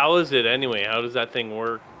 How is it anyway? How does that thing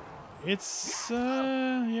work? It's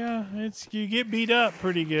yeah, you get beat up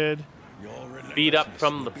pretty good. Beat up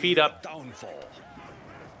from the feet up.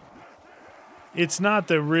 It's not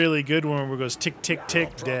the really good one where it goes tick tick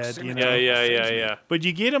tick dead, you know. Yeah. But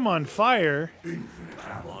you get them on fire,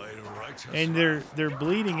 and they're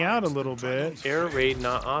bleeding out a little bit. Air raid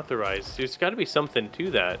not authorized. There's got to be something to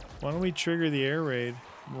that. Why don't we trigger the air raid?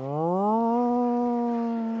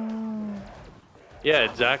 Yeah,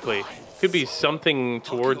 exactly. Could be something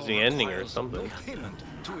towards the ending or something.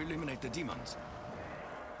 To eliminate the demons.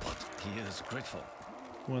 But he is grateful.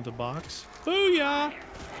 Want the box? Booyah!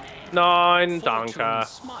 Nine Donka.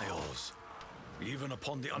 Smiles. Even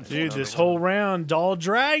upon the Dude, this whole round, Doll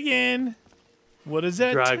Dragon. What does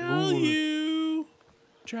that tell you?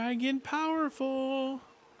 Dragon powerful.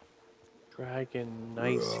 Dragon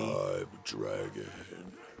nicey.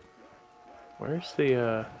 Dragon. Where's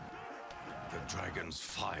the dragon's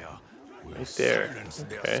fire will right there. silence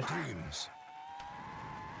Okay. their screams.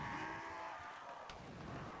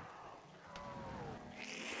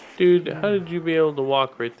 Dude, how did you be able to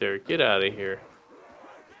walk right there? Get out of here.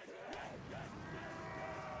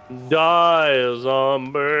 Die,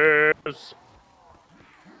 zombies.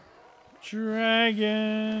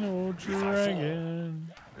 Dragon, oh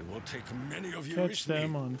dragon. It will take many of you Catch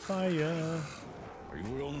them on fire. We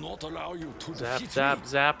will not allow you to Zap, defeat zap, me.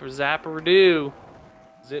 zapper, zapper, do.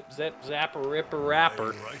 Zip, zap, zapper, ripper,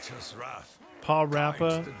 rapper. My righteous wrath Paw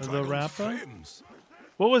Rappa, binds the dragon's Rappa. flames.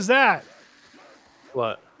 What was that?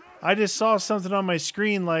 What? I just saw something on my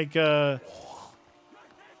screen like an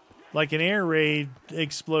air raid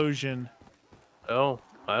explosion. Oh,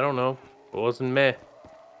 I don't know. It wasn't me.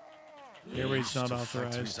 Air raid's not To fight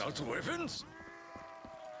authorized. without weapons?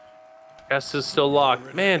 Guess is still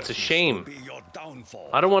locked. Man, it's a shame. Be your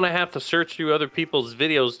downfall. I don't want to have to search through other people's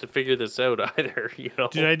videos to figure this out either, you know.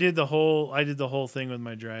 Dude, I did the whole thing with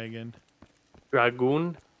my dragon.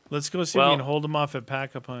 Dragoon? Let's go see if we can hold him off at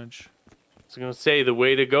Pack-a-Punch. I was going to say, the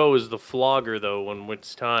way to go is the flogger, though, when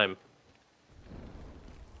it's time.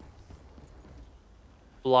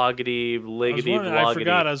 Floggity, liggity, vloggity. I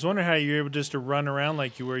forgot. I was wondering how you were able just to run around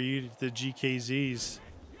like you were the GKZs.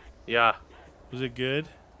 Yeah. Was it good?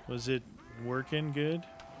 Was it working good?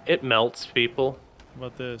 It melts people. How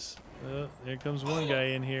about this? Here comes one guy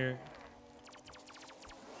in here.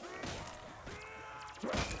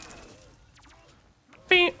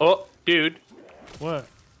 Bing. Oh, dude. What?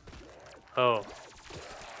 Oh.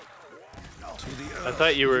 I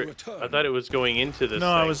thought you were. I thought it was going into this. No,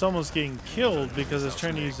 thing. I was almost getting killed because I was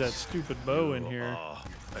trying to use that stupid bow in here.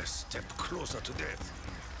 A step closer to death.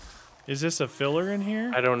 Is this a filler in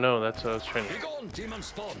here? I don't know. That's what I was trying to. Begone, demon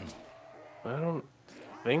spawn. I don't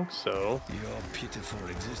think so. Your pitiful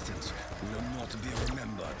existence will not be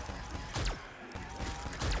remembered.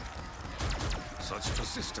 Such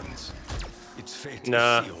persistence. Its fate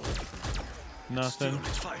Nah. is sealed. Nothing. Still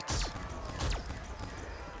it fights.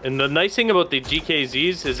 And the nice thing about the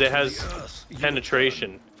GKZs is it has Earth, you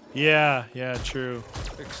penetration. Yeah, true.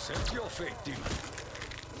 accept your fate, demon.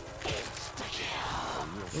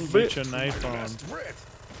 Ooh, get your knife on. Last breath.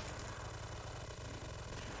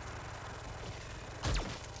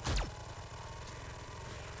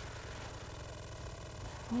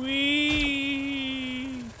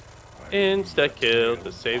 Whee! Insta kill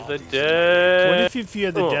to save the day. What if you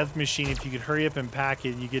had the death machine, if you could hurry up and pack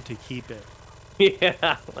it, you get to keep it?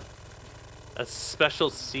 Yeah. A special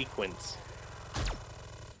sequence.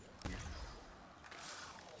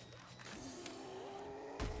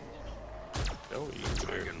 Oh, you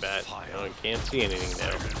weird bat. Oh, I can't see anything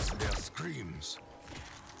now. Silence their screams.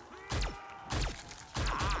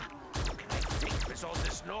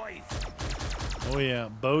 Oh yeah,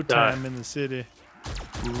 bow time in the city.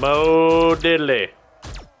 Mo diddly.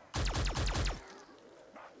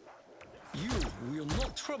 You will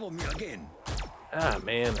not trouble me again. Ah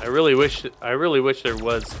man, I really wish there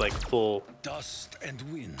was like full Dust and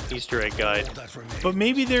wind. Easter egg guide. All that remains. But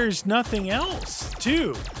maybe there's nothing else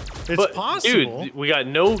too. It's possible. Dude, we got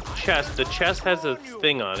no chest. The chest has a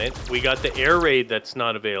thing on it. We got the air raid that's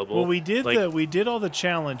not available. Well, we did like, all the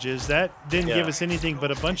challenges. That didn't give us anything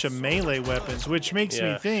but a bunch of melee weapons, which makes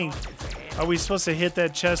me think: are we supposed to hit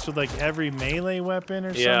that chest with like every melee weapon or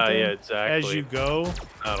something? Yeah, exactly. As you go.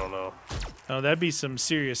 I don't know. Oh, that'd be some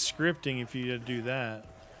serious scripting if you do that.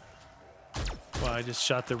 Wow, I just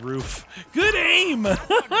shot the roof. Good aim!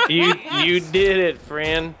 you did it,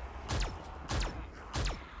 Fran.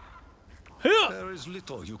 There is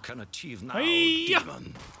little you can achieve now,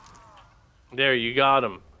 demon. There, you got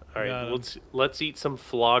him. All right, let's eat some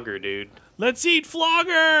flogger, dude. Let's eat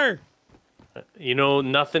flogger! You know,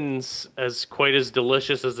 nothing's as quite as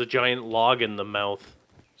delicious as a giant log in the mouth.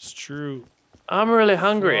 It's true. I'm really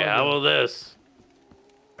hungry. How about this?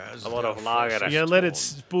 As I want a their log flesh at Yeah, is let it torn,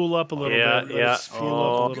 spool up a little Yeah, bit. yeah. Let it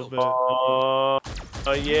spool up a little bit.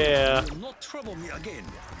 Oh, yeah. you will not trouble me again.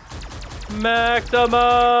 Maximum!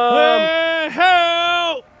 Hey,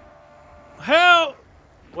 help! Help!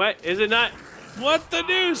 What? Is it not? What the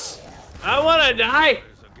deuce? I want to die!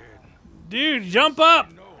 Dude, jump up!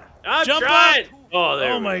 I'm Jump trying! Oh,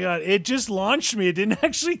 there Oh we my go. god, it just launched me. It didn't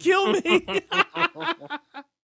actually kill me.